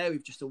 Well, I'm there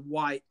with just a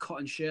white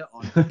cotton shirt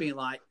on, being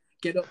like,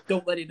 "Get up!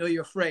 Don't let it know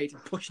you're afraid,"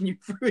 and pushing you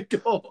through a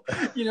door.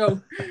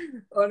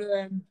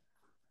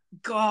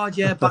 God,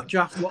 yeah,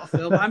 Backdraft, what a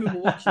film. I remember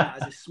watching that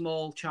as a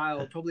small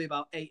child, probably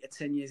about 8 or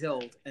 10 years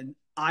old, and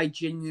I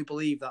genuinely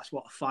believe that's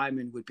what a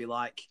fireman would be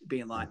like,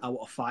 being like, "I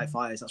want to fight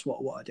fires, that's what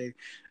I do,"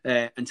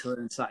 until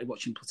I started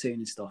watching Platoon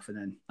and stuff, and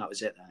then that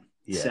was it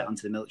then. Set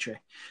onto the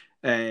military.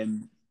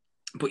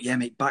 But yeah,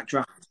 mate,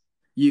 Backdraft,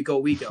 You Go,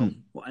 We Go,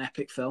 what an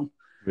epic film.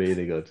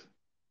 Really good.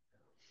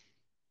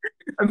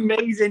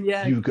 Amazing,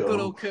 yeah. You go, good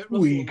old Kurt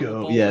Russell, we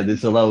go. Yeah,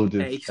 there's a load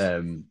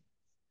of...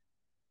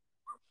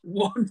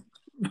 One.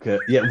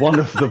 One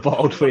of the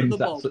Baldwins.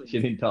 That's such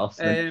an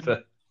endorsement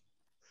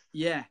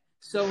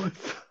so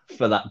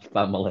for that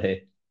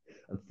family.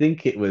 I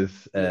think it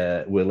was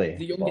Willie,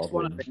 the youngest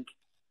Baldwin. one.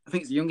 I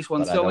think it's the youngest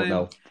one. But I don't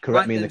know.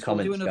 Correct me in the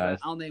comments, guys.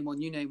 I'll name one.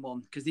 You name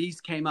one, because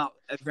these came out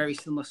at a very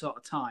similar sort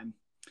of time,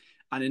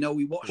 and I know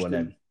we watched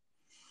them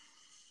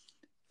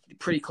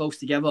pretty close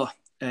together.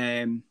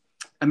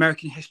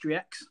 American History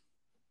X.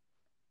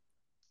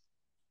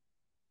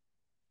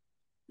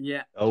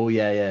 Yeah. Oh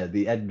yeah,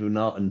 the Edward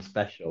Norton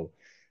special.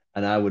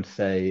 And I would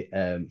say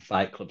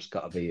Fight Club's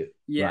got to be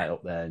right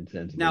up there in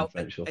terms of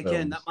influential films.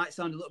 Again, that might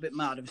sound a little bit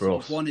mad.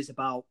 Obviously, one is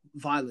about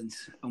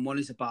violence, and one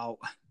is about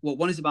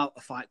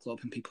a fight club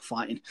and people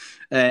fighting,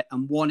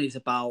 and one is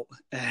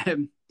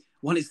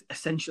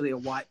essentially a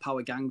white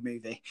power gang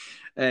movie.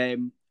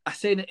 I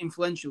say that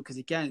influential because,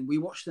 again, we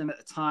watched them at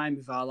a time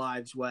of our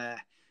lives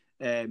where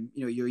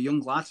you're a young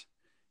lad,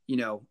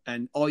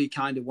 and all you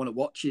kind of want to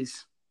watch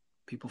is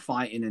people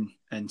fighting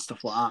and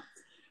stuff like that.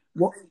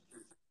 What?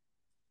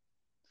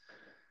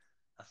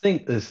 I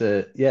think there's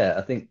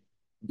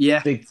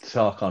big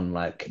talk on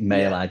like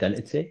male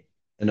identity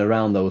and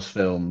around those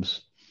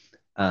films,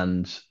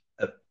 and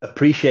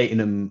appreciating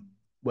them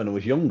when I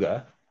was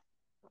younger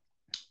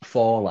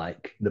for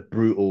like the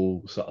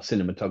brutal sort of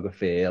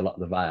cinematography, a lot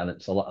of the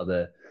violence, a lot of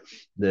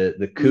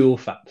the cool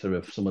factor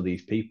of some of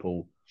these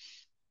people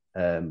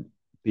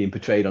being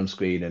portrayed on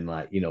screen, and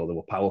like they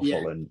were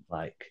powerful and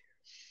like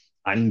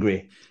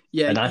angry.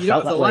 Yeah, and I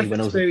felt that way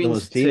when I was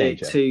a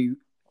teenager.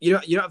 You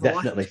don't have the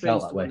life Definitely experience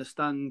felt that to way.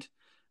 understand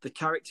the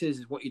characters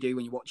is what you do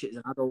when you watch it as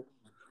an adult.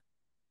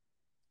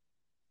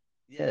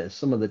 Yeah,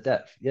 some of the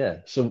depth.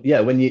 Yeah, so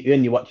when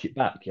you watch it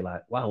back, you're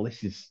like, wow,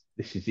 this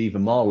is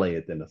even more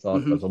layered than I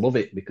thought. Because I love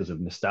it because of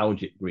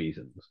nostalgic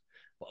reasons,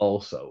 but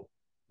also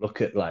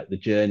look at like the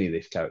journey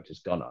this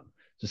character's gone on.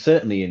 So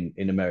certainly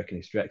in American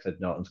History X, Ed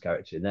Norton's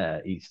character in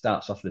there, he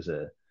starts off as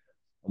I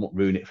won't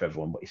ruin it for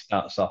everyone, but he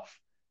starts off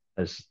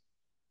as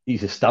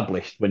he's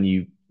established when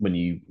you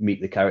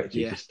meet the character.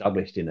 He's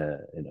established in a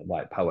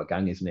white power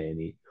gang, isn't he?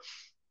 And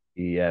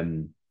he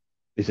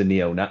is a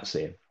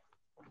neo-Nazi,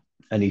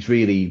 and he's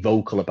really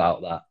vocal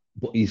about that.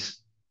 But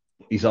he's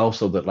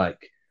also that,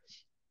 like,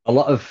 a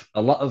lot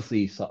of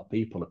these sort of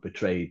people are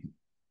portrayed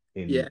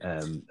in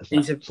as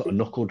like sort of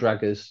knuckle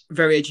draggers,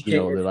 very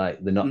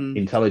educated. They're not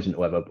intelligent or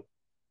whatever,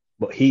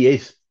 but he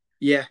is.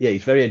 Yeah,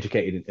 he's very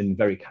educated and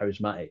very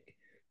charismatic,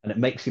 and it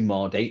makes him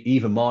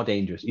even more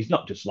dangerous. He's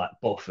not just like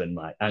buff and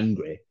like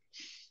angry.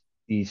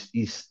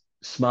 He's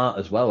smart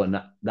as well,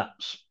 and that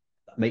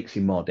makes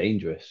him more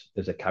dangerous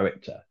as a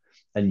character.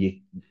 And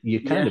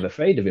you're kind of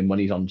afraid of him when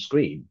he's on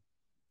screen.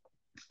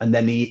 And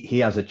then he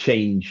has a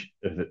change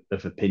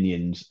of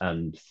opinions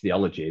and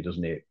theology,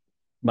 doesn't he?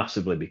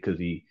 Massively, because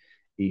he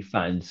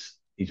finds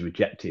he's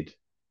rejected.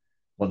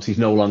 Once he's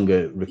no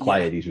longer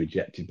required, he's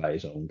rejected by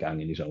his own gang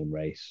and his own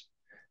race.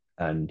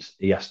 And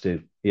he has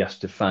to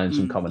find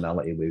some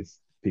commonality with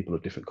people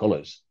of different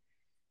colours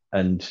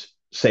and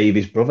save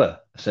his brother,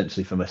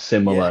 essentially, from a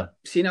similar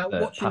See, now,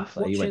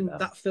 watching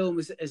that film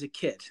as a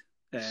kid.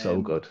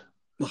 So good.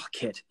 Well,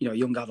 kid,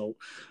 young adult.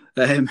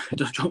 Don't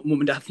drop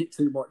mum and dad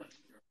too much.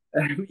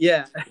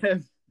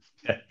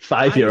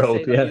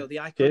 5-year-old, the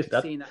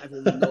iconic scene that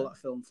everyone will know that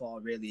film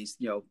for really is,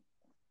 the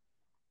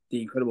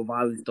incredible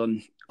violence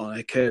done on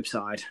a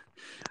curbside.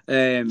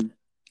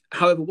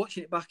 However,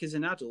 watching it back as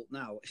an adult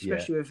now,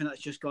 especially with everything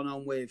that's just gone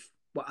on with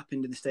what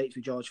happened in the States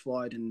with George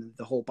Floyd and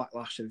the whole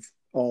backlash of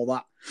all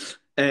that,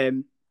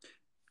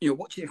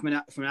 watching it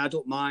from an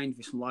adult mind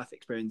with some life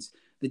experience,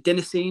 the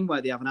dinner scene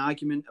where they have an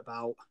argument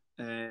about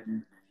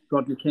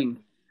Rodney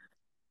King.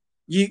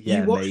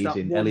 You watch amazing. that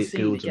one Elliot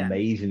scene Gould's again,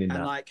 amazing in and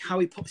that. like how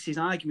he puts his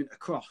argument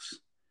across,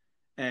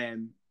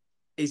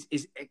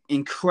 is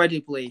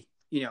incredibly,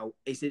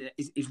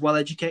 is well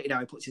educated.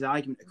 How he puts his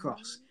argument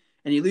across,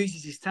 and he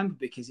loses his temper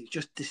because it's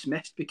just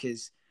dismissed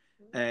because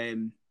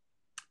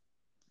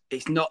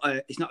it's not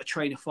a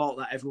train of thought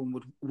that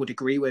everyone would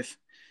agree with,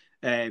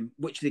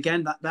 which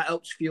again that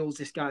helps fuels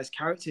this guy's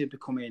character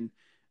becoming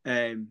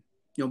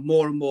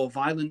more and more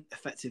violent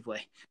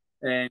effectively,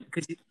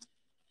 because.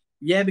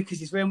 Because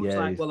he's very much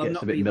like, well, I'm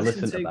not being listened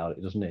to. Gets a bit militant about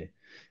it, doesn't he?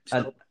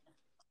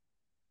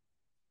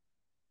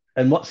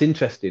 And what's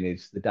interesting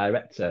is the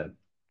director,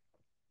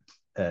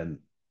 I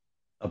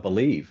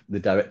believe the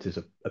director's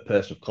a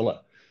person of colour.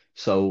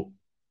 So,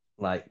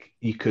 like,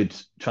 you could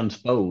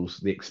transpose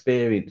the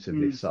experience of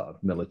this sort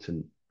of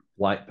militant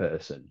white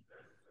person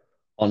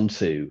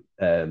onto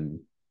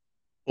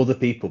other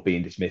people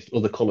being dismissed,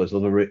 other colours,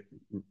 other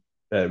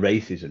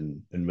races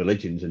and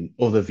religions and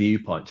other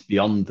viewpoints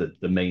beyond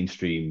the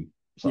mainstream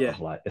sort of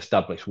like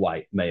established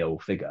white male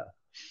figure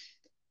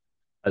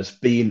as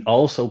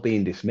also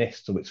being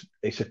dismissed. So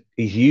it's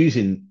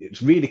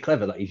really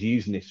clever that he's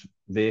using this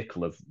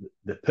vehicle of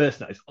the person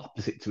that is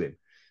opposite to him,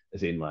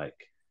 as in like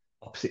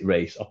opposite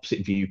race,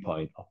 opposite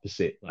viewpoint,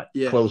 opposite, like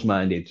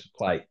closed-minded,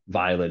 quite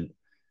violent,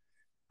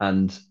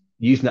 and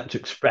using that to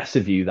express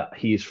a view that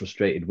he is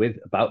frustrated with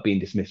about being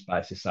dismissed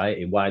by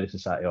society, wider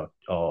society,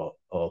 or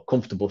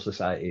comfortable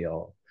society,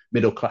 or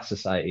middle-class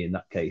society in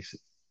that case,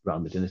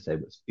 around the dinner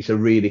table. It's a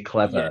really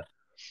clever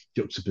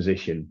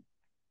juxtaposition,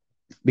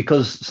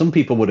 because some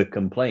people would have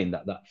complained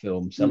that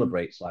film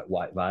celebrates like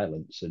white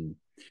violence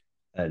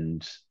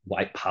and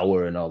white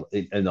power and all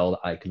that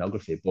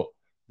iconography, but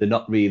they're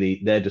not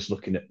really. They're just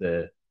looking at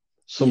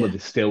some of the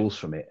stills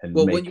from it and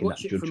making when you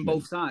watch that it judgment. From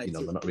both sides,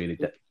 they're not really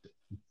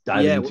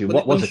diving into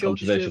what was a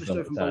controversial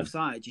film from both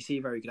sides. You see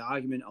a very good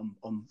argument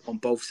on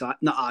both sides.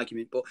 Not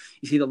argument, but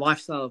you see the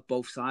lifestyle of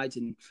both sides,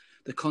 and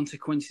the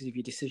consequences of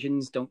your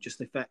decisions don't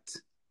just affect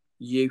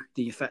you,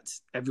 they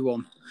affect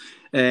everyone.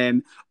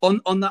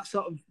 On that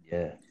sort of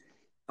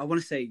I want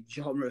to say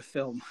genre of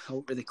film. I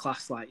won't really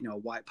class like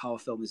white power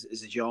film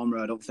as a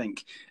genre. I don't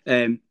think.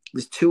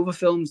 There's two other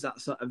films that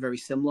are very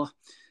similar.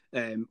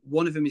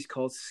 One of them is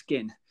called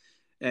Skin.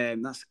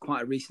 That's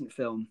quite a recent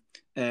film.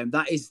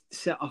 That is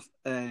set off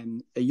a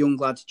young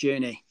lad's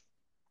journey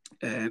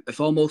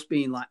of almost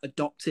being like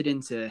adopted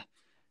into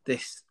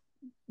this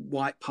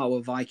white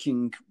power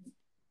Viking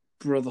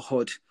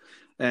brotherhood.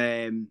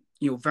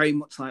 Very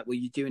much like, well,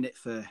 you're doing it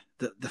for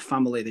the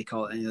family, they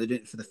call it, and they're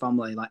doing it for the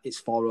family, like it's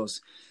for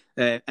us.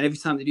 And every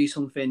time they do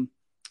something,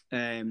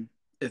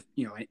 of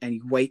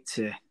any weight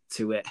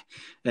to it,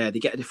 they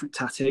get a different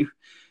tattoo.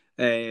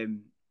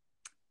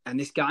 And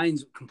this guy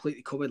ends up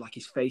completely covered, like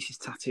his face is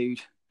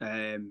tattooed,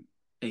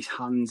 his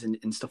hands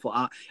and stuff like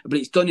that. But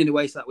it's done in a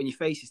way so that when your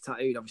face is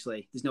tattooed,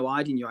 obviously there's no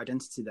hiding your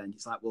identity. Then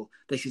it's like, well,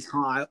 this is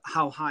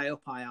how high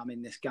up I am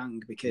in this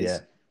gang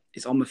because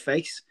it's on my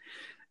face.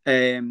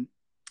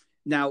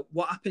 Now,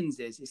 what happens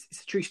is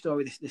it's a true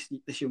story.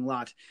 This young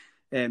lad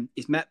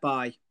is met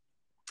by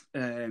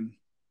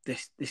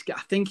this guy.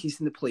 I think he's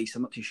in the police.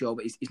 I'm not too sure,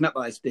 but he's met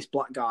by this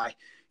black guy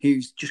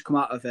who's just come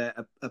out of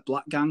a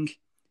black gang,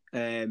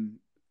 and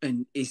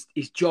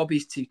his job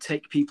is to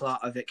take people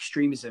out of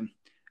extremism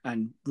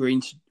and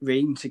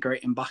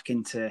reintegrating back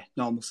into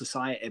normal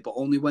society, but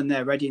only when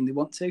they're ready and they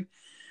want to.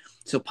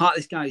 So part of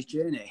this guy's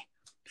journey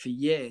for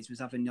years was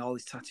having all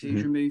his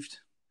tattoos removed.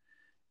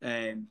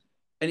 And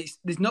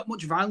there's not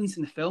much violence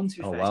in the film, to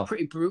be fair. Wow. It's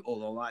pretty brutal,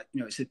 though. Like,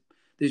 you know,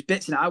 there's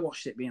bits in it I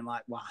watched it being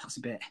like, wow, that's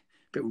a bit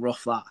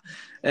rough, that.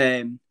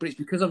 But it's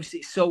because obviously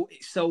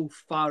it's so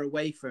far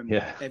away from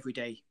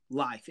everyday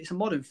life. It's a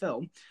modern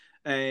film.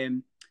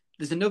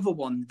 There's another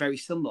one very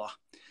similar.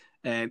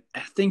 I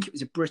think it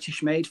was a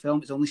British-made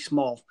film. It's only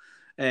small,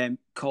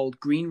 called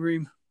Green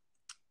Room,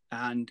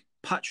 and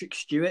Patrick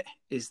Stewart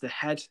is the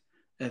head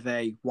of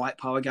a white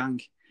power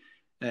gang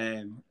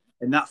in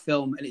that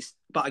film, and it's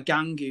about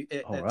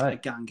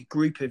a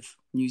group of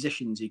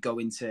musicians who go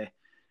into,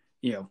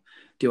 you know,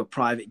 do a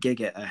private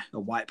gig at a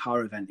white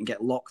power event and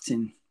get locked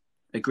in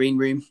a green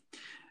room.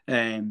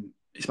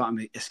 It's about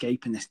them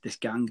escaping this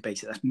gang,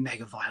 basically. That's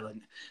mega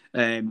violent.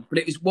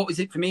 But what was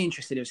it for me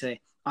interested? I would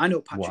say, I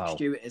know Patrick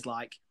Stewart is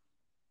like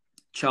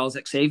Charles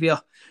Xavier,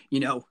 you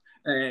know,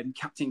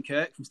 Captain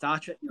Kirk from Star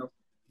Trek, you know.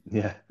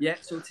 Yeah.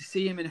 So to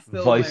see him in a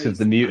film, voice of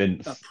the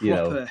mutants,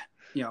 a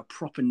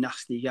proper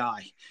nasty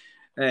guy.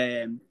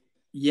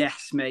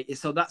 Yes, mate.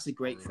 So that's a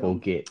great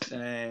film.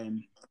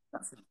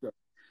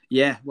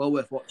 Well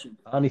worth watching.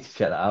 I need to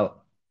check that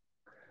out.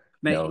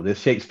 Mate, no, the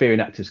Shakespearean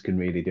actors can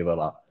really do a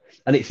lot,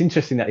 and it's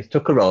interesting that he's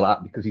took a role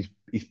out because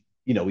he's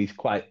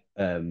quite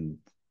a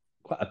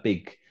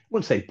big, I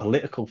wouldn't say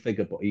political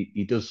figure, but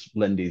he does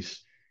lend his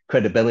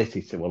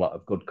credibility to a lot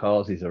of good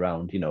causes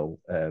around, you know,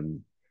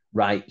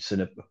 rights,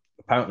 and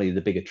apparently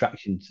the big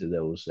attraction to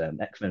those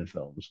X-Men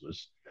films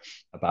was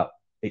about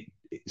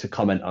it's a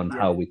comment on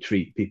how we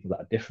treat people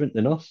that are different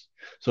than us.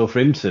 So for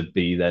him to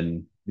be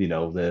then, you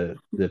know,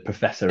 the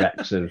Professor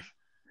X of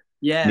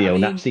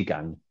neo-Nazi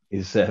gang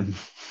is an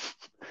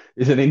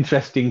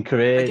interesting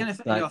career. Again,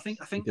 I think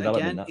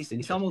again,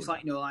 it's almost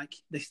like, you know, like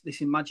this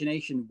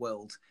imagination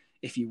world,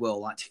 if you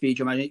will, like to feed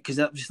your imagination, because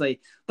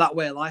obviously that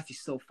way of life is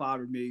so far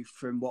removed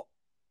from what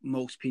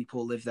most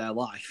people live their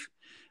life.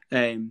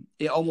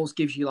 It almost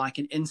gives you like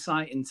an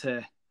insight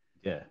into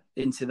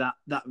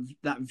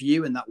that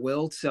view and that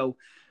world. So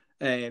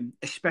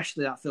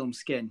especially that film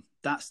Skin,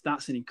 that's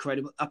an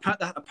incredible.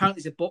 Apparently,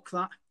 it's a book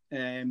that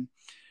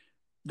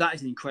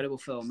is an incredible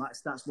film.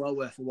 That's well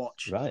worth a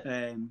watch. Right.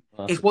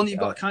 It's one that you've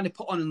got to kind of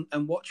put on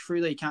and watch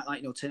through. You can't,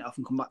 like, you know, turn it off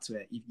and come back to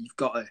it. You've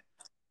got to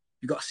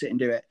sit and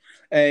do it.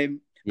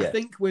 I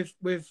think with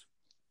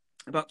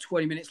about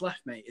 20 minutes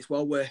left, mate, it's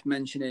well worth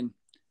mentioning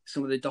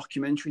some of the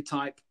documentary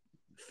type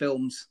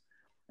films.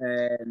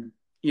 You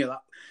know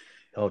that.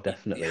 Oh,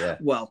 definitely. Yeah.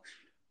 Well,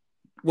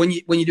 when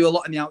you do a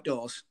lot in the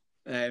outdoors,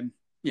 you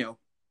know,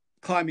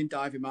 climbing,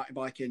 diving, mountain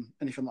biking,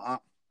 anything like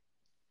that,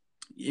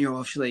 you know,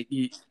 obviously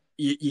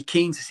you're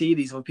keen to see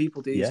these other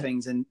people do these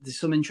things, and there's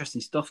some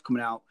interesting stuff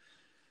coming out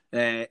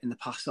in the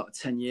past sort of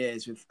 10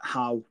 years with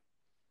how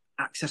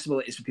accessible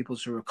it is for people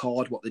to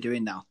record what they're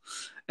doing now.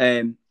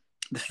 The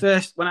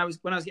first, when I was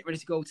getting ready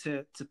to go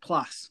to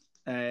PLAS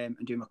and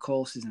do my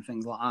courses and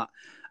things like that,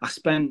 I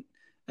spent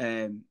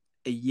a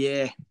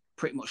year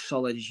pretty much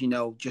solid, as you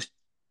know, just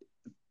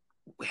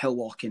hill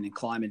walking and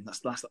climbing.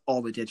 That's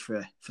all I did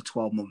for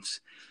 12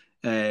 months.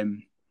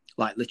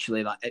 Like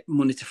literally, like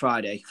Monday to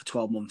Friday for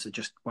 12 months, I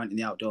just went in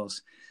the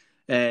outdoors.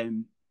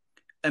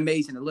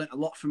 Amazing. I learned a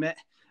lot from it.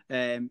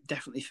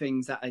 Definitely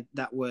things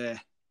that were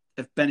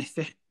of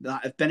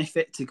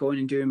benefit to going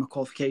and doing my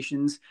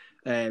qualifications.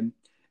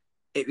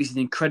 It was an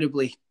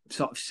incredibly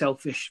sort of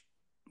selfish,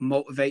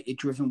 motivated,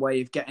 driven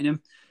way of getting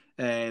them.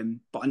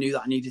 But I knew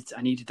that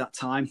I needed that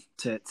time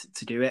to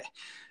do it.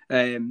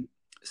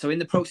 So in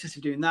the process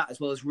of doing that, as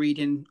well as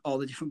reading all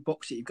the different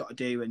books that you've got to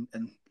do and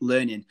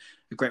learning,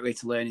 a great way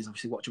to learn is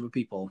obviously watch other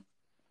people.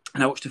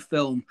 And I watched a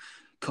film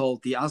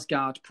called The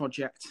Asgard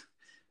Project.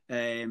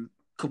 A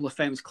couple of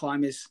famous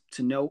climbers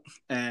to note.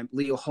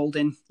 Leo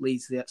Houlding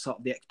leads the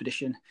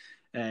expedition.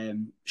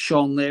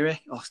 Sean Leary,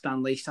 or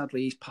Stan Lee,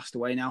 sadly he's passed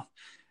away now.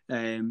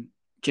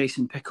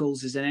 Jason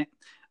Pickles is in it.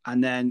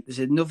 And then there's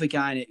another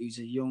guy in it who's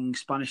a young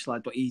Spanish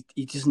lad, but he's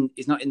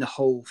not in the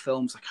whole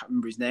film, so I can't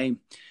remember his name.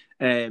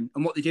 And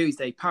what they do is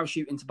they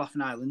parachute into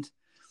Baffin Island,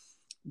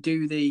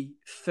 do the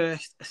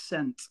first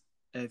ascent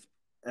of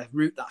a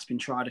route that's been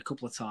tried a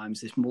couple of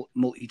times, this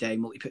multi-day,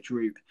 multi-pitch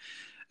route.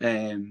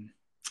 And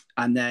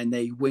then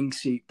they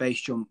wingsuit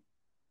base jump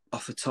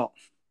off the top.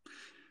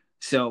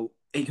 So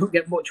it don't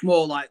get much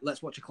more like,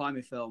 let's watch a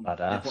climbing film.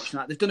 Watching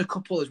that. They've done a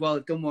couple as well.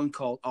 They've done one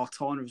called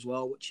Ortona as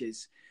well, which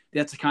is, they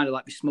had to kind of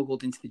like be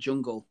smuggled into the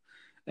jungle,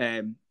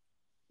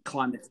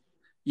 climbing.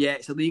 Yeah,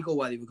 it's illegal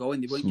where they were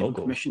going. They weren't given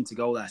permission to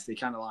go there, so they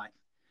kind of like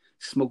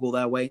smuggle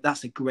their way.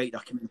 That's a great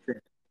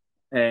documentary.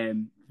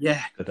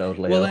 Good old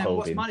Leo Houlding.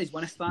 What's mad is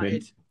when I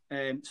started,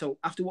 so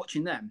after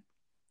watching them,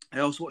 I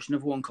also watched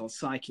another one called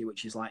Psyche,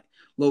 which is like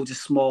loads of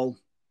small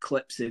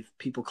clips of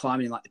people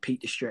climbing in like the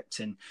Peak District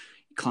and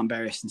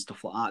Clanberis and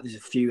stuff like that. There's a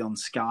few on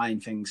Sky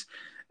and things.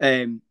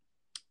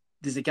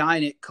 There's a guy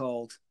in it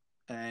called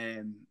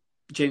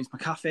James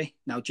McAfee.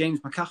 Now,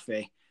 James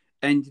McAfee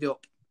ended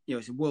up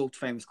he's a world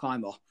famous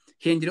climber.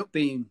 He ended up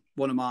being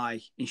one of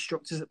my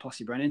instructors at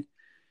Posse Brennan.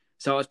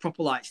 So I was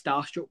proper like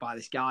starstruck by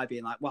this guy,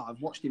 being like, "Wow,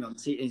 I've watched him on the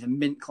seat. He's a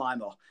mint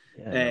climber,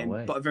 Yeah, no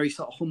way. but a very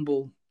sort of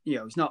humble.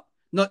 He's not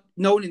no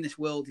one in this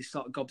world is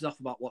sort of gobs off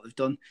about what they've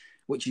done,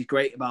 which is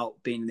great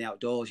about being in the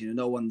outdoors.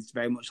 No one's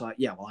very much like,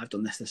 yeah, well, I've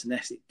done this, this, and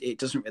this. It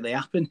doesn't really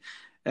happen.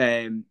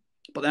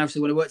 But then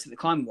obviously when I worked at the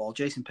climbing wall,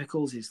 Jason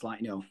Pickles is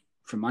like,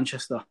 from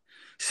Manchester,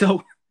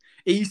 so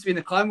he used to be in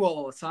the climbing wall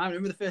all the time. I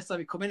remember the first time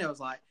he come in, I was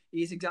like,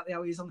 he's exactly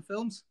how he is on the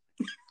films.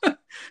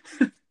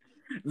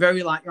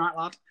 Very like, right,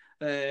 lad.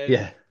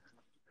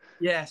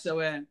 Yeah,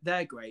 so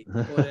they're great.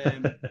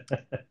 But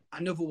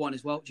another one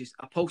as well,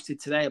 I posted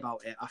today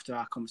about it after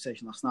our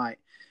conversation last night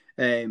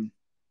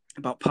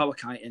about power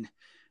kiting.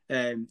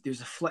 There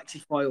was a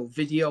Flexifoil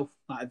video,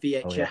 like a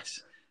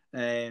VHS. Oh,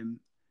 yeah.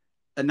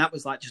 And that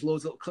was like just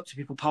loads of little clips of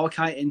people power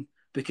kiting,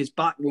 because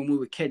back when we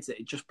were kids, it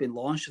had just been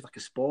launched as like a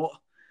sport.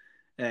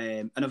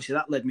 And obviously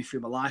that led me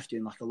through my life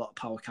doing like a lot of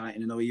power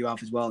kiting. I know you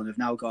have as well. And I've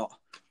now got,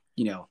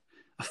 a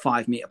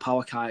 5 meter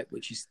power kite,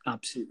 which is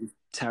absolutely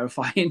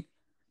terrifying.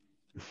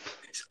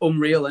 It's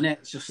unreal, isn't it?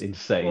 It's just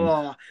insane.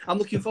 Oh, I'm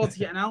looking forward to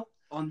getting out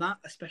on that,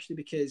 especially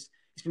because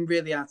it's been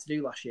really hard to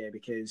do last year,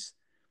 because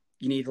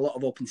you need a lot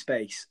of open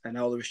space and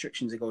all the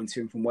restrictions are going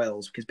to and from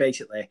Wales, because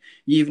basically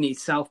you either need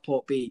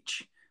Southport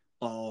Beach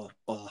or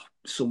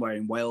somewhere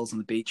in Wales on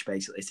the beach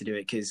basically to do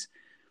it, because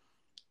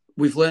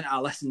we've learned our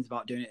lessons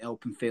about doing it in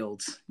open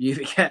fields. You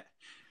either get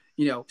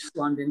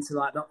slammed into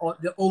like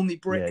the only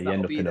brick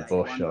that'll be there,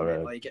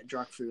 or you get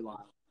dragged through like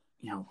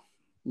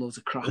loads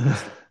of crap and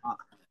stuff like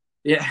that.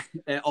 Yeah,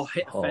 or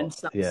hit a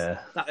fence. That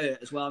hurt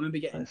as well. I remember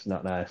getting it's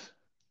not nice.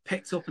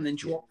 Picked up and then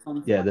dropped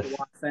on the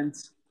white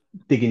fence.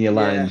 Digging your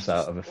lines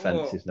out of a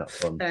fence is not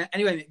fun.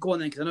 Anyway, go on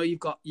then, because I know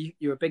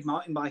you're a big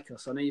mountain biker,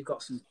 so I know you've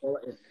got some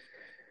quality.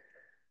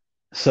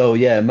 So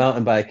yeah,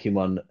 mountain biking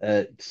one.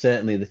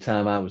 Certainly, the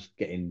time I was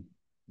getting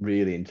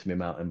really into my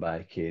mountain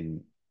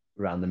biking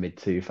around the mid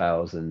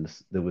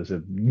 2000s, there was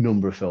a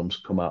number of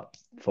films come up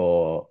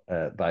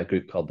by a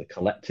group called The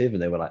Collective,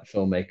 and they were like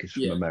filmmakers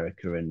from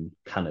America and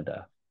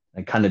Canada.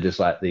 And Canada's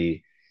like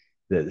the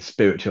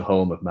spiritual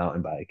home of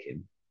mountain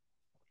biking.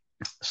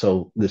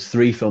 So there's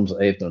 3 films that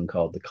they've done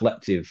called The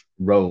Collective,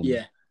 Rome,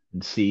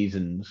 and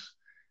Seasons.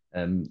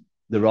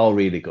 They're all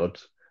really good.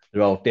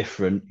 They're all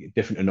different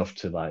enough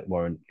to like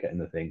warrant getting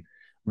the thing.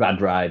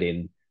 Rad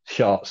riding,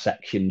 short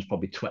sections,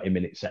 probably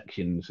 20-minute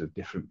sections of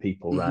different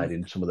people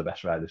riding, some of the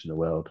best riders in the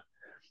world.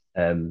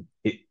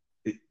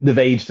 They've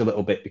aged a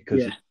little bit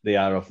because they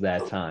are of their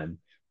time,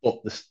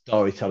 but the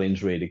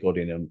storytelling's really good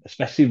in them.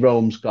 Especially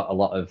Rome's got a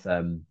lot of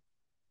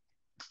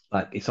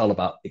it's all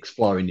about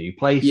exploring new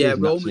places. Yeah,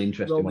 and Rome, that's an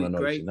interesting one I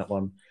noticed in that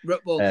one. I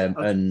was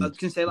going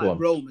to say like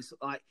Rome is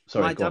like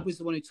my dad was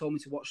the one who told me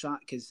to watch that,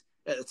 because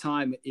at the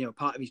time,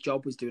 part of his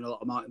job was doing a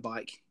lot of mountain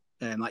bike,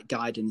 like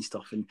guiding and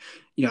stuff. And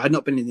I'd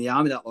not been in the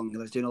army that long, and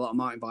I was doing a lot of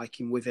mountain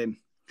biking with him.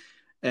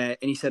 And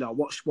he said, "Oh,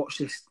 watch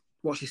this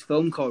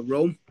film called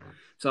Rome."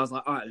 So I was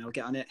like, "All right, I'll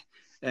get on it."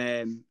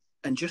 And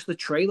just the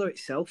trailer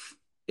itself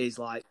is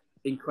like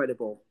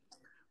incredible.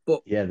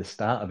 But yeah, the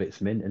start of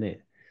it's mint, isn't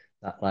it?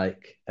 That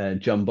like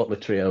John Butler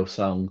Trio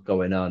song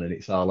going on, and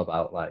it's all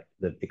about like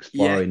the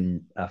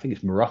exploring. I think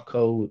it's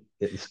Morocco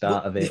at the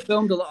start of it. They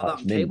filmed a lot of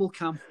that on cable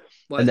cam.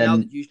 Like now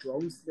they use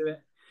drones to do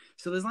it.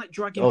 So there's like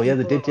dragging people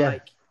they did,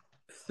 like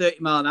 30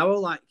 miles an hour,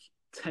 like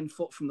 10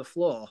 foot from the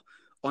floor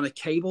on a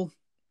cable,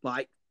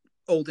 like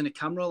holding a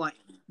camera. Like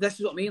this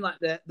is what I mean. Like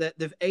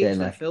they've aged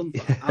their films.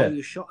 But how it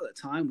was shot at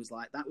the time was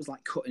like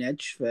cutting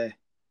edge for, I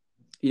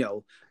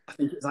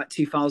think it was like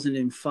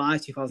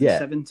 2005,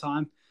 2007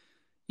 time.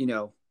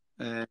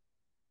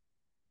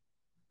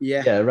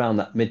 Around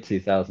that mid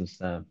 2000s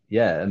time.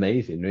 Yeah,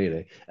 amazing,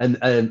 really. And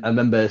I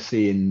remember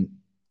seeing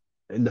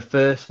in the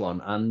first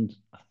one, and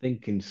I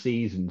think in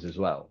Seasons as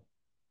well,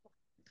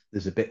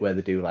 there's a bit where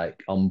they do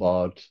like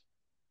onboard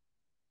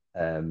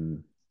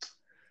riding.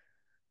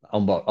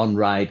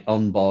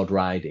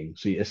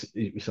 So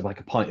it's like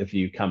a point of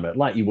view camera,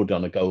 like you would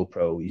on a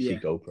GoPro. You see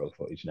GoPro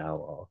footage now,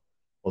 or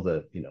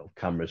other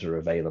cameras are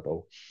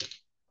available.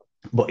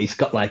 But he's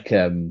got like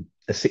a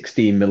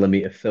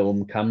 16mm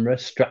film camera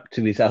strapped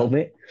to his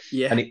helmet,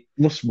 and it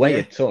must weigh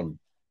a ton.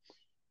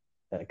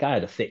 A guy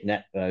had a thick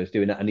neck when I was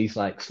doing that, and he's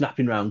like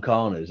snapping round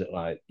corners at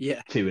like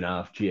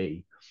 2.5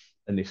 G,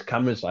 and this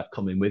camera's like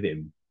coming with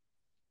him,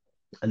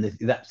 and they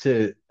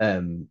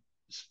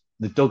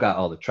dug out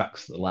all the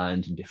tracks, the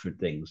lines, and different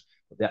things,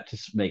 but they had to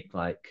make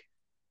like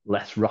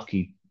less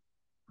rocky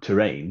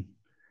terrain,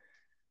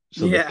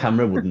 so the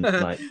camera wouldn't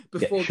like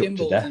before get shook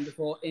gimbals to death. And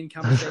before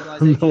in-camera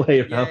stabilization. The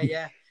way around.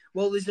 Yeah.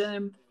 Well, there's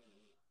a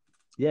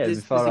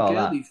before all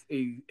girl that.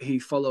 who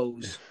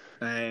follows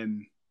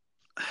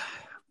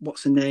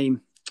what's her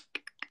name?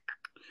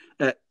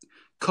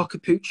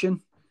 Cockapoochen.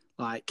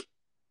 Like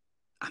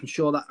I'm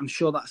sure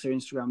that's her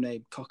Instagram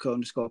name,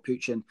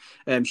 Coco_Poochen.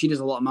 She does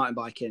a lot of mountain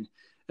biking.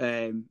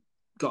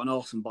 Got an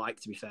awesome bike,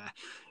 to be fair.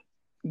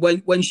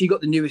 When she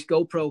got the newest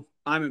GoPro,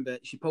 I remember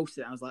she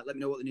posted it. I was like, "Let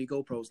me know what the new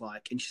GoPro's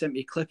like," and she sent me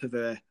a clip of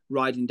her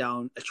riding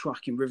down a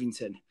track in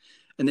Rivington.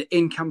 and the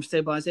in-camera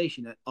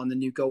stabilization on the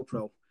new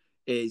GoPro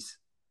is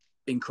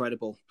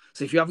incredible.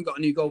 So if you haven't got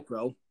a new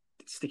GoPro,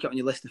 stick it on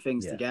your list of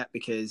things to get,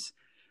 because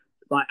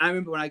like I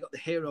remember when I got the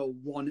Hero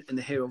 1 and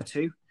the Hero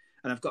 2,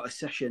 and I've got a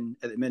session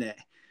at the minute,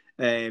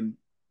 and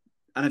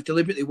I've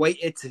deliberately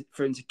waited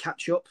for them to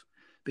catch up,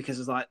 because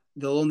it's like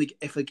they'll only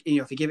if they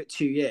give it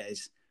 2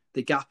 years,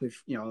 the gap of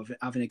of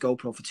having a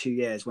GoPro for 2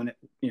 years, when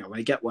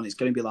I get one, it's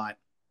going to be like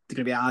they're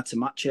going to be hard to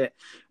match it.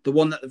 The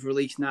one that they've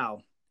released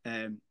now,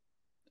 I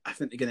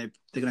think they're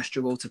going to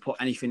struggle to put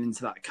anything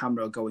into that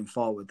camera going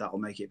forward that will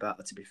make it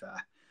better. To be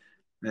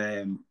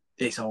fair,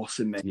 it's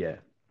awesome, mate. Yeah,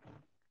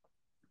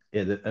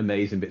 the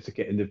amazing bits of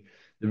getting the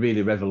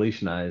really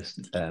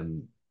revolutionised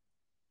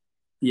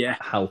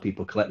how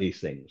people collect these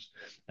things,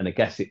 and I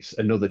guess it's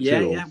another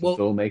tool for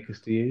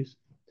filmmakers to use.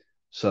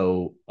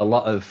 So a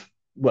lot of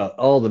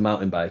all the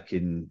mountain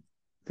biking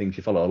things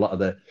you follow, a lot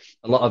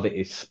of it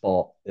is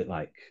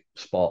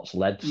sports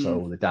led.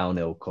 So the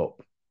Downhill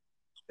Cup,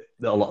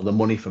 a lot of the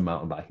money from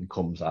mountain biking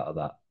comes out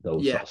of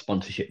those sort of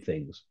sponsorship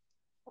things.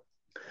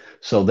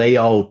 So they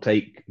all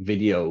take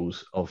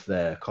videos of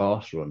their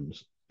course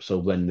runs. So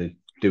when they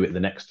do it the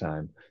next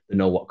time, they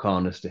know what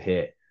corners to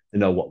hit, they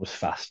know what was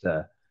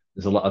faster.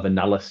 There's a lot of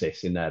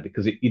analysis in there,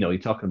 because you're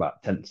talking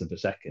about tenths of a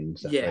second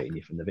separating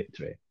you from the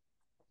victory.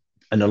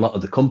 And a lot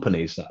of the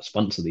companies that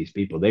sponsor these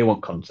people, they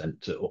want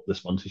content to up the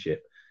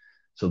sponsorship.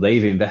 So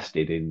they've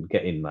invested in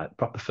getting like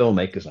proper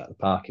filmmakers like the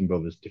Parkin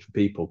Brothers, different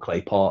people,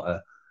 Clay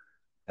Porter,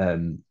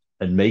 and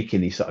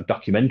making these sort of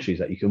documentaries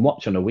that you can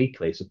watch on a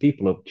weekly. So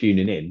people are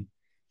tuning in,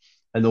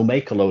 and they'll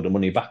make a load of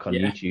money back on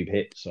YouTube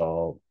Hits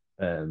or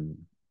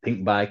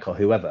Pink Bike or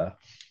whoever.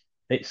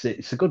 It's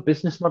a good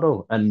business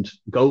model, and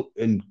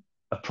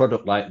a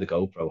product like the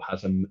GoPro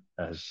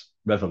has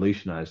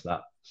revolutionized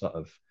that sort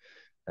of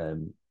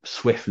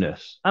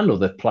swiftness, and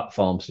other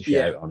platforms to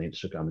share it on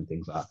Instagram and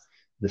things like that.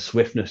 The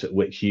swiftness at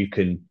which you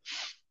can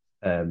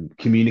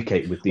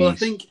communicate with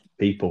these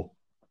people,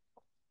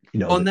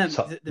 on them,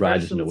 the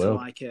riders in the world.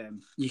 Like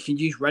you can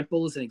use Red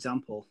Bull as an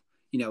example,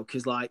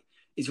 because like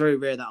it's very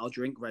rare that I'll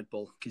drink Red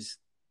Bull because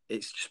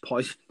it's just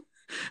poison.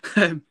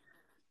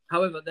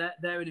 However,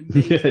 they're an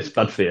amazing it's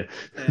bad for you.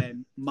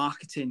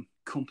 Marketing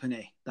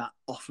company that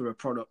offer a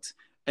product,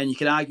 and you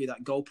could argue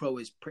that GoPro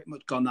has pretty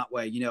much gone that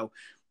way.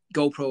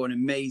 GoPro, an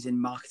amazing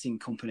marketing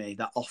company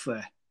that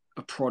offer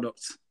a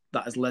product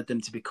that has led them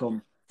to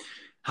become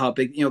how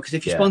big. Because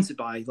if you're sponsored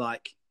by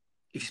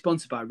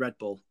Red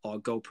Bull or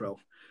GoPro,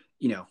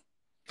 you're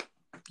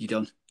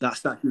done.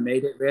 That's you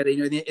made it, really.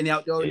 In the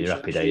outdoor industry,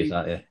 happy days,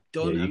 aren't you?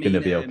 Done. You're going to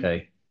be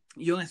okay.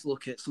 You only have to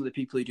look at some of the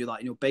people who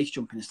do base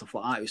jumping and stuff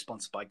like that, who's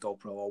sponsored by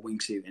GoPro or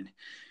wingsuiting.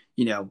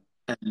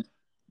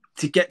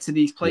 To get to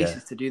these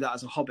places to do that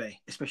as a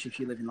hobby, especially if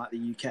you live in like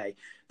the UK,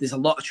 there's a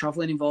lot of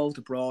traveling involved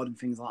abroad and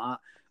things like that.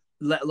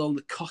 Let alone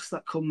the cost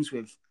that comes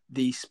with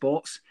these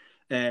sports.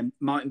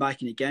 Mountain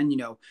biking again,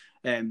 you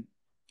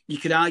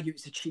could argue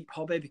it's a cheap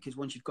hobby, because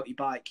once you've got your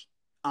bike,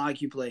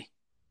 arguably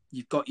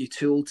you've got your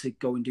tool to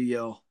go and do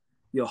your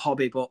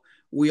hobby. But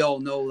we all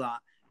know that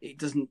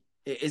it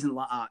isn't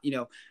like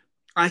that.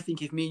 I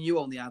think if me and you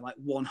only had like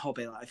one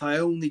hobby, like if I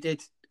only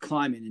did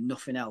climbing and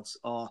nothing else,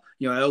 or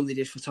I only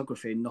did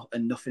photography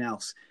and nothing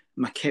else,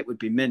 my kit would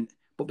be mint.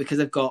 But because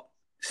I've got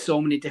so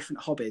many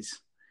different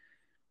hobbies,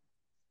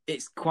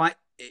 it's quite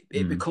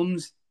it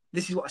becomes.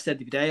 This is what I said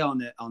the other day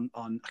on I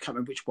can't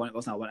remember which one it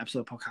was now, one episode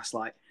of the podcast.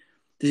 Like,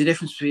 there's a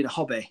difference between a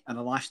hobby and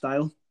a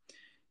lifestyle.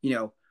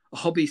 A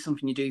hobby is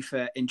something you do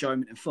for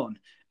enjoyment and fun,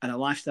 and a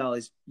lifestyle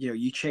is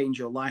you change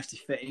your life to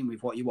fit in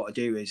with what you want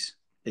to do is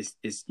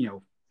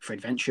for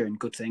adventure and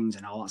good things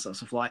and all that sort of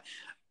stuff. Like,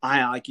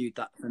 I argued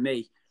that for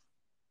me,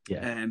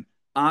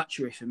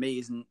 archery for me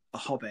isn't a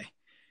hobby,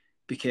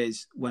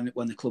 because when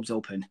the club's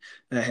open,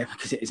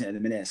 because it isn't at the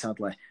minute,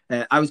 sadly,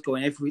 I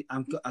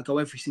go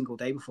every single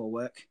day before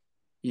work.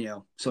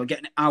 So I get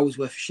an hour's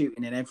worth of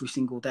shooting in every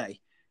single day,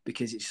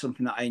 because it's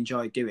something that I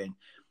enjoy doing.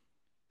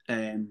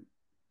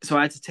 So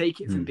I had to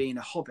take it from being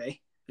a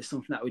hobby as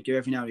something that I would do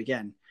every now and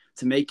again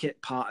to make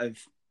it part of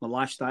my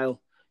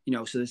lifestyle.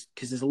 So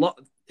there's a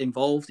lot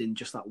involved in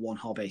just that one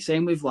hobby.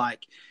 Same with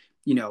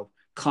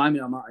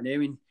climbing or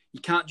mountaineering. You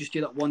can't just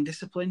do that one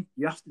discipline.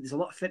 There's a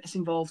lot of fitness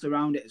involved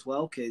around it as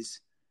well, because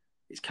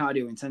it's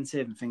cardio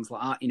intensive and things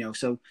like that.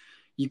 So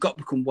you've got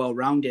to become well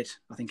rounded,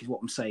 I think is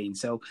what I'm saying.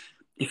 So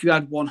if you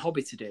had one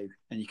hobby to do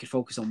and you could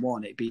focus on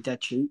one, it'd be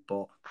dead cheap,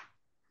 but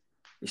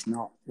it's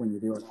not when you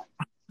do it.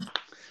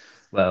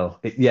 Well,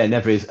 it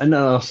never is. And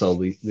also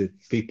the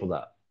people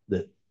that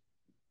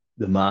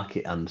the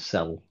market and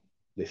sell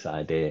this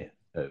idea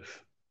of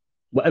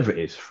whatever it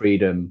is,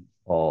 freedom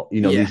or,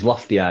 these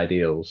lofty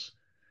ideals,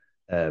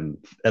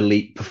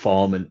 elite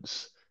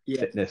performance,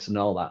 fitness and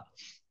all that,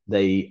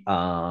 they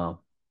are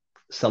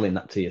selling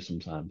that to you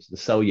sometimes. They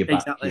sell you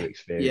back your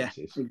experiences.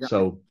 Yeah, exactly.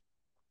 So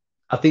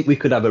I think we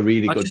could have a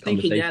really good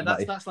conversation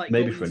that's like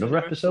maybe for another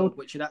episode,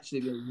 which would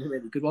actually be a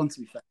really good one, to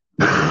be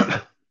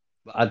fair.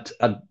 I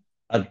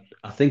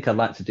think I'd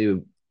like to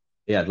do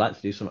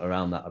something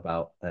around that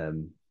about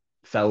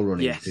fell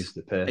running is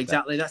the perfect.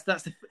 Exactly. That's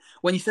the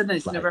when you said that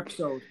it's another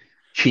episode.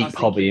 cheap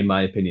hobby, in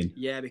my opinion.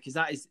 Yeah, because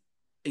that is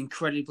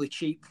incredibly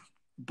cheap,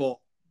 but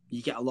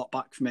you get a lot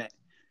back from it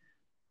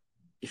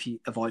if you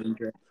avoid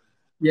injury.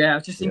 Yeah, I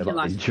was just thinking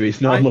like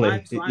injuries normally. I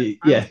was doing,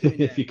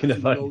 if you can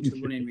avoid loads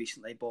of running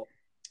recently, but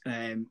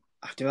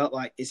I've developed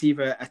like it's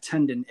either a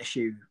tendon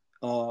issue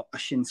or a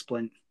shin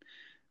splint,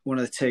 one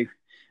of the two.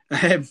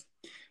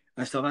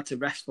 And so I've had to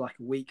rest for like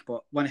a week.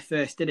 But when I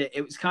first did it,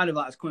 it was kind of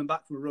like I was coming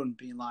back from a run,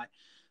 being like,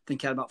 I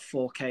think I had about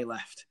 4K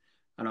left,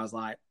 and I was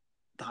like,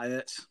 that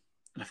hurts,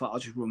 and I thought I'll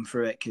just run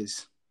through it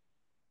because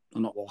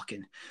I'm not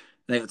walking.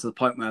 Then I got to the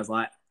point where I was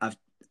like,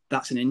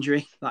 that's an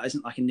injury. That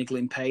isn't like a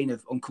niggling pain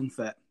of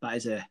uncomfort. That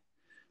is an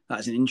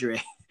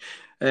injury.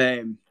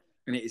 And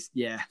it is,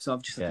 so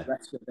I've just had to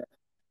rest with it.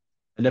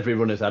 And every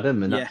runner's had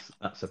them, and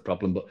that's a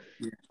problem. But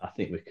I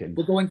think we can.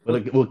 We'll do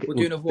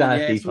another one.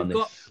 Yeah,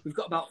 so we've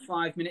got about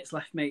 5 minutes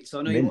left, mate. So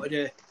I know you wanted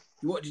to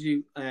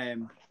do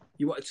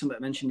you wanted something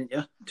to mention, didn't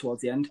you,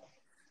 towards the end?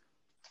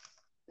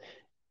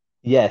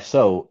 Yeah.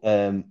 So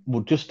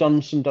we'll just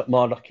on some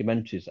more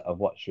documentaries that I've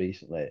watched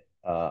recently.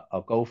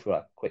 I'll go for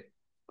a quick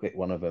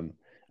one of them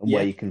and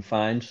where you can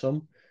find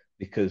some,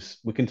 because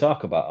we can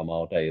talk about them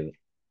all day,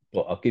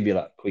 but I'll give you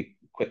like quick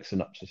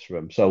synopsis for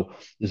them. So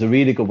there's a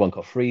really good one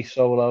called Free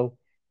Solo.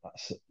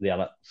 That's the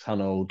Alex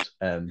Honnold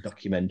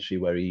documentary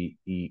where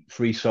he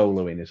free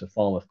soloing is a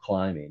form of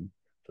climbing,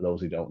 for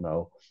those who don't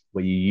know,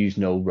 where you use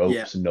no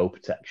ropes and no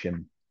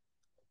protection,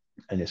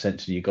 and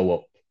essentially you go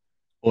up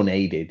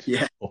unaided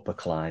up a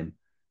climb,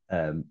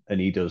 and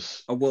he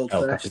does a world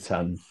El first.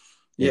 Capitan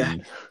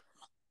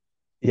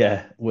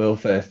world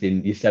first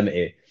in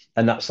Yosemite,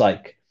 and that's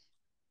like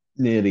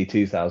nearly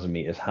 2,000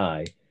 meters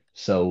high.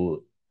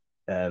 So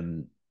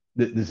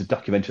there's a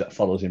documentary that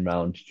follows him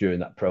around during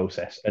that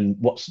process. And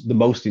what's the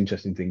most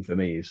interesting thing for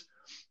me is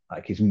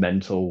like his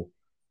mental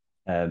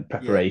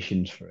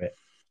preparations for it,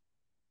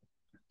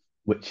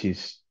 which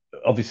is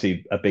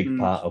obviously a big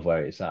part of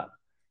where it's at.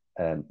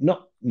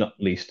 Not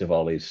least of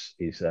all his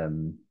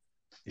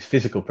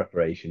physical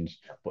preparations,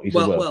 but he's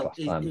a world-class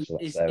climber. So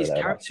his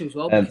character as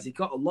well, because he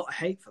got a lot of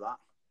hate for that.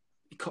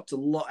 He copped a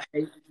lot of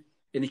hate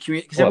in the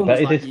community, because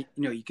everyone was like,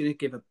 you're going to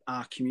give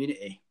our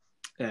community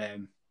a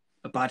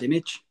bad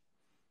image,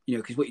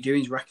 because what you're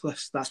doing is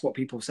reckless. That's what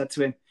people said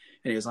to him,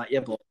 and he was like,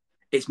 yeah, but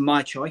it's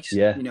my choice.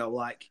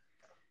 Like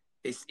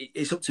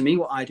it's up to me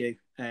what I do.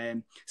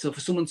 So for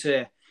someone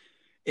to,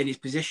 in his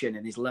position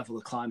and his level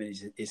of climbing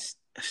is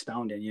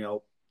astounding.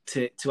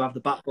 To have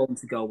the backbone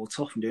to go, well,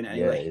 tough, I'm doing it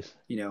anyway.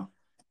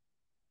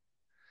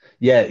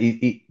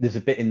 There's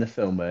a bit in the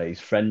film where his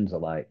friends are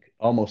like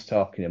almost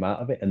talking him out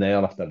of it, and they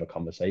all have to have a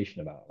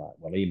conversation about like,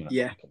 well, he might be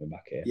coming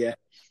back here.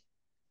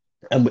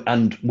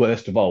 And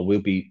worst of all,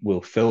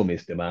 we'll film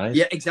his demise.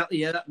 Yeah, exactly.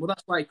 Yeah,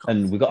 that's why.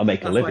 And we've got to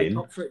make a living,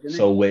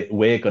 so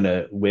we're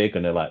gonna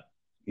like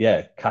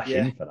cash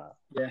in for that.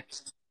 Yeah.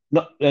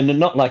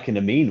 Not like in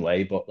a mean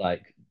way, but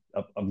like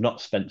I've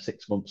not spent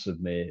 6 months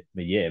of my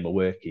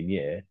working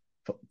year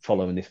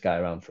following this guy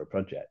around for a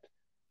project.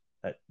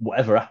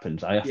 Whatever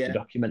happens, I have to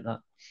document that,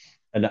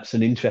 and that's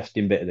an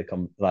interesting bit of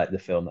the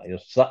film that he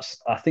does. So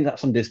I think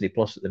that's on Disney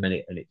Plus at the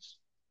minute, and it's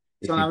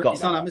on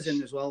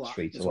Amazon as well. It's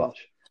free to watch.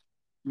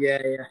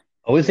 Yeah.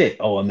 Oh, is it?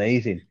 Oh,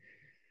 amazing.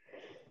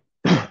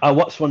 I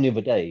watched one the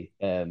other day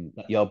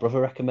that your brother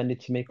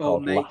recommended to me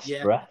called Last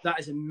Breath. That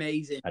is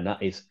amazing. And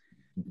that is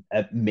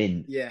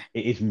mint. Yeah.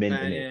 It is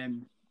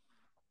mint.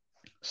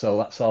 So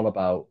that's all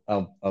about,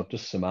 I'll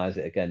just surmise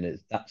it again.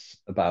 That's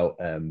about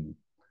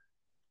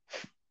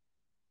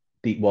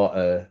deep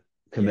water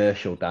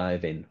commercial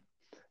diving.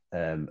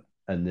 And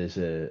there's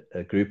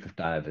a group of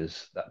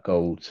divers that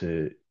go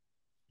to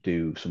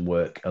do some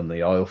work on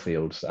the oil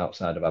fields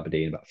outside of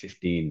Aberdeen, about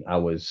 15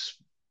 hours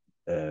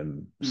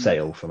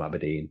sail from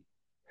Aberdeen.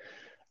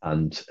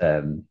 And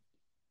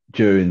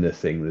during the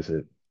thing,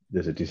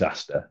 there's a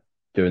disaster.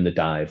 During the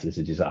dive, there's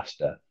a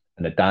disaster,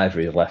 and a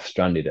diver is left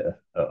stranded at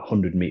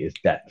 100 meters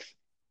depth.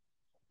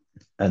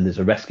 And there's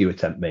a rescue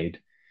attempt made,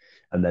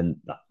 and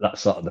then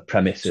that's sort of the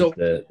premise of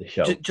the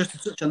show. Just to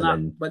touch on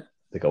that, but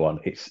they go on.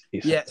 It's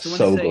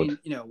so good.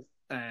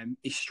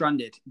 He's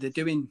stranded. They're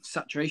doing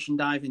saturation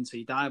diving, so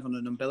you dive on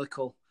an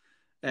umbilical.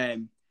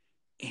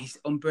 His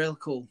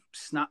umbilical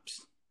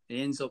snaps.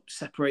 He ends up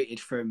separated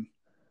from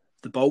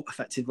the boat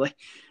effectively.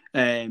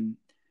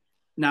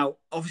 Now,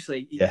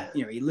 obviously,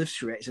 he lives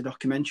through it. It's a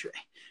documentary.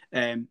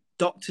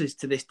 Doctors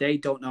to this day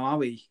don't know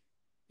how he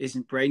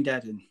isn't brain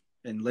dead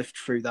and lived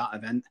through that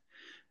event.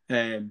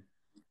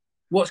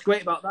 What's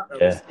great about that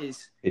though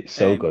is it's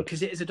so good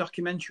because it is a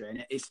documentary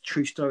and it's a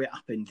true story. It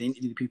happened. They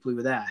interviewed the people who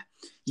were there.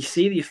 You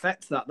see the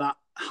effect that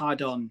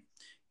had on,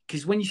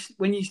 because when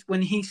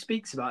he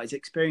speaks about his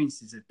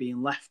experiences of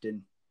being left,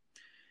 and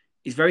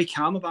he's very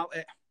calm about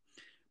it,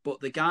 but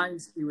the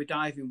guys who were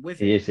diving with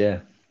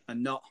him are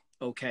not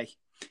okay.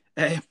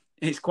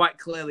 It's quite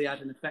clearly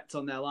had an effect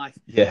on their life.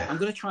 I'm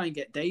going to try and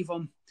get Dave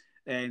on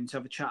to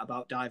have a chat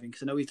about diving,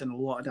 because I know he's done a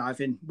lot of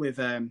diving with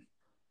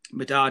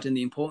my dad, and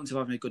the importance of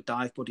having a good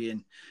dive buddy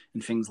and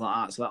things like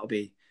that. So that'll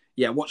be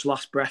watch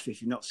Last Breath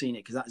if you've not seen it,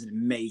 because that is an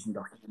amazing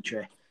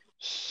documentary.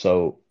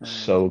 So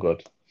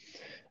good.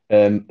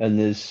 And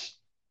there's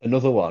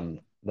another one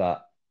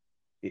that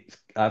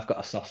I've got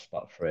a soft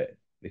spot for it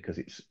because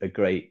it's a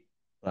great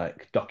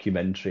like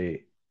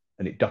documentary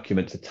and it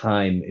documents a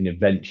time in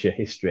adventure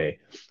history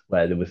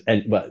where there was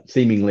well,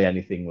 seemingly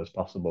anything was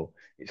possible.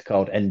 It's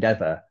called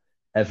Endeavour,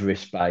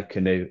 Everest by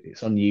Canoe.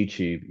 It's on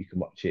YouTube. You can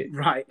watch it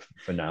Right.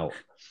 for now.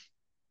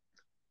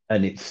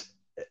 And it's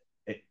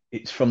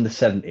from the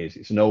 70s.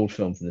 It's an old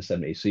film from the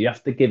 70s. So you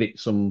have to give it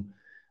some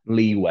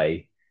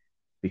leeway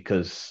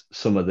because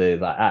some of the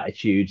like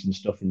attitudes and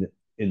stuff in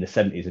the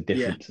 70s are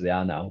different to they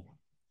are now.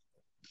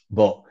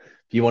 But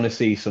if you want to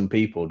see some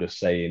people just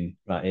saying,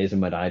 right, here's a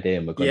mad idea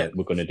and we're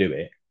gonna do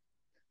it,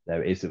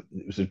 there it is. It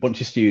was a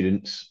bunch of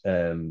students.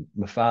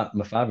 My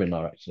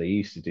father-in-law actually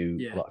used to do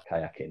a lot of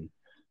kayaking,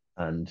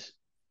 and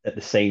at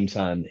the same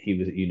time that he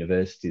was at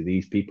university,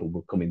 these people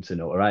were coming to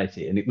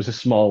notoriety, and it was a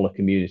smaller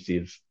community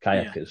of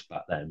kayakers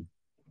back then.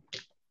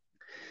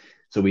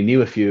 So we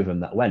knew a few of them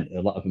that went.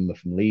 A lot of them were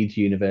from Leeds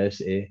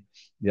University.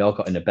 They all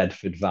got in a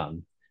Bedford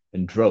van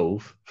and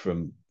drove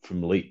from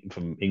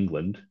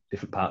England,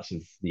 different parts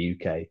of the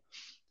UK,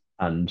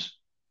 and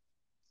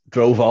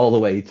drove all the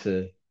way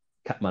to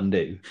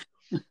Kathmandu,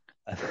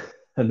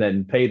 and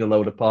then paid a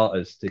load of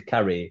porters to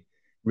carry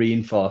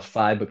reinforced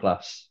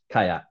fiberglass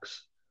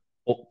kayaks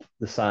up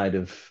the side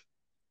of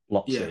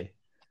Lhotse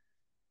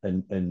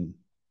and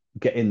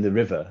get in the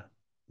river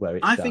where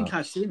it starts. I think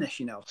I've seen this,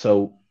 you know.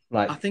 So,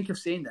 like, I think I've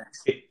seen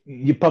this.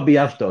 You probably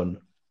have done.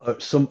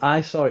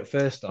 I saw it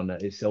first on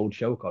this old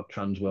show called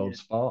Trans World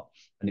Sport,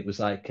 and it was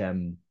like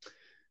they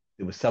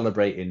were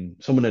celebrating.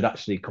 Someone had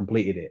actually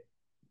completed it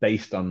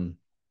based on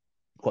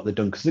what they'd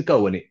done because they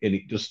go and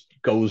it just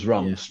goes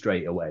wrong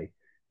straight away.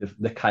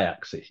 The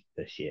kayaks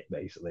are shit,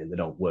 basically. They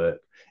don't work.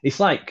 It's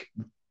like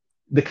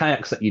the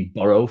kayaks that you'd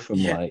borrow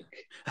from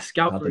like a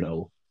scout. I don't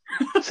know,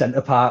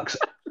 Centre Parks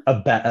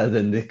are better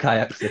than the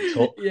kayaks they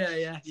took.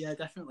 Yeah,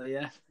 definitely,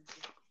 yeah.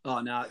 Oh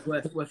no,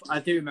 I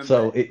do remember.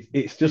 So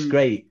it's just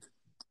great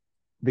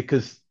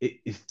because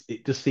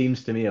it just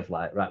seems to me of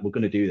like, right, we're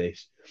going to do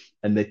this,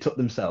 and they took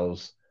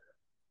themselves.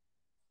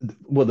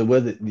 Well, they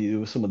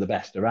were some of the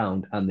best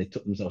around, and they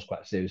took themselves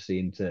quite seriously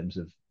in terms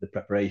of the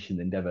preparation,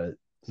 the endeavour,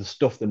 the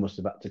stuff they must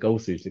have had to go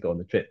through to go on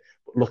the trip.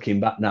 But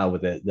looking back now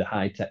with the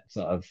high tech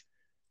sort of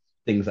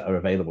things that are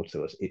available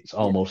to us, it's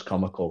almost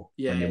comical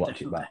when you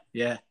watch it back.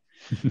 Yeah,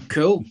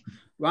 cool.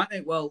 Right,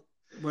 mate, well,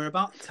 we're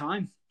about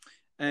time.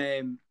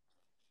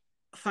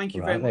 Thank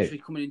you very much for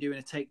coming and doing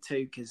a take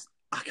two because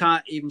I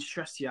can't even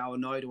stress to you how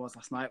annoyed I was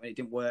last night when it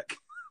didn't work.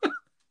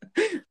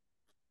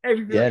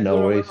 Yeah,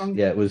 no worries.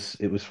 Yeah, it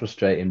was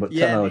frustrating, but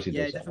technology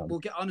does definitely. We'll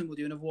get on and we'll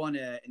do another one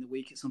in the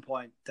week at some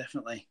point,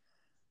 definitely.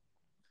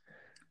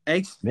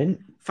 Eggs,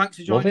 thanks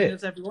for joining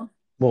us, everyone.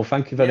 Well,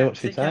 thank you very much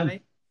for your time. Care,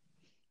 mate.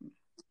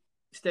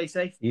 Stay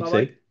safe. You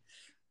Bye-bye. too.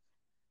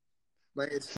 Later.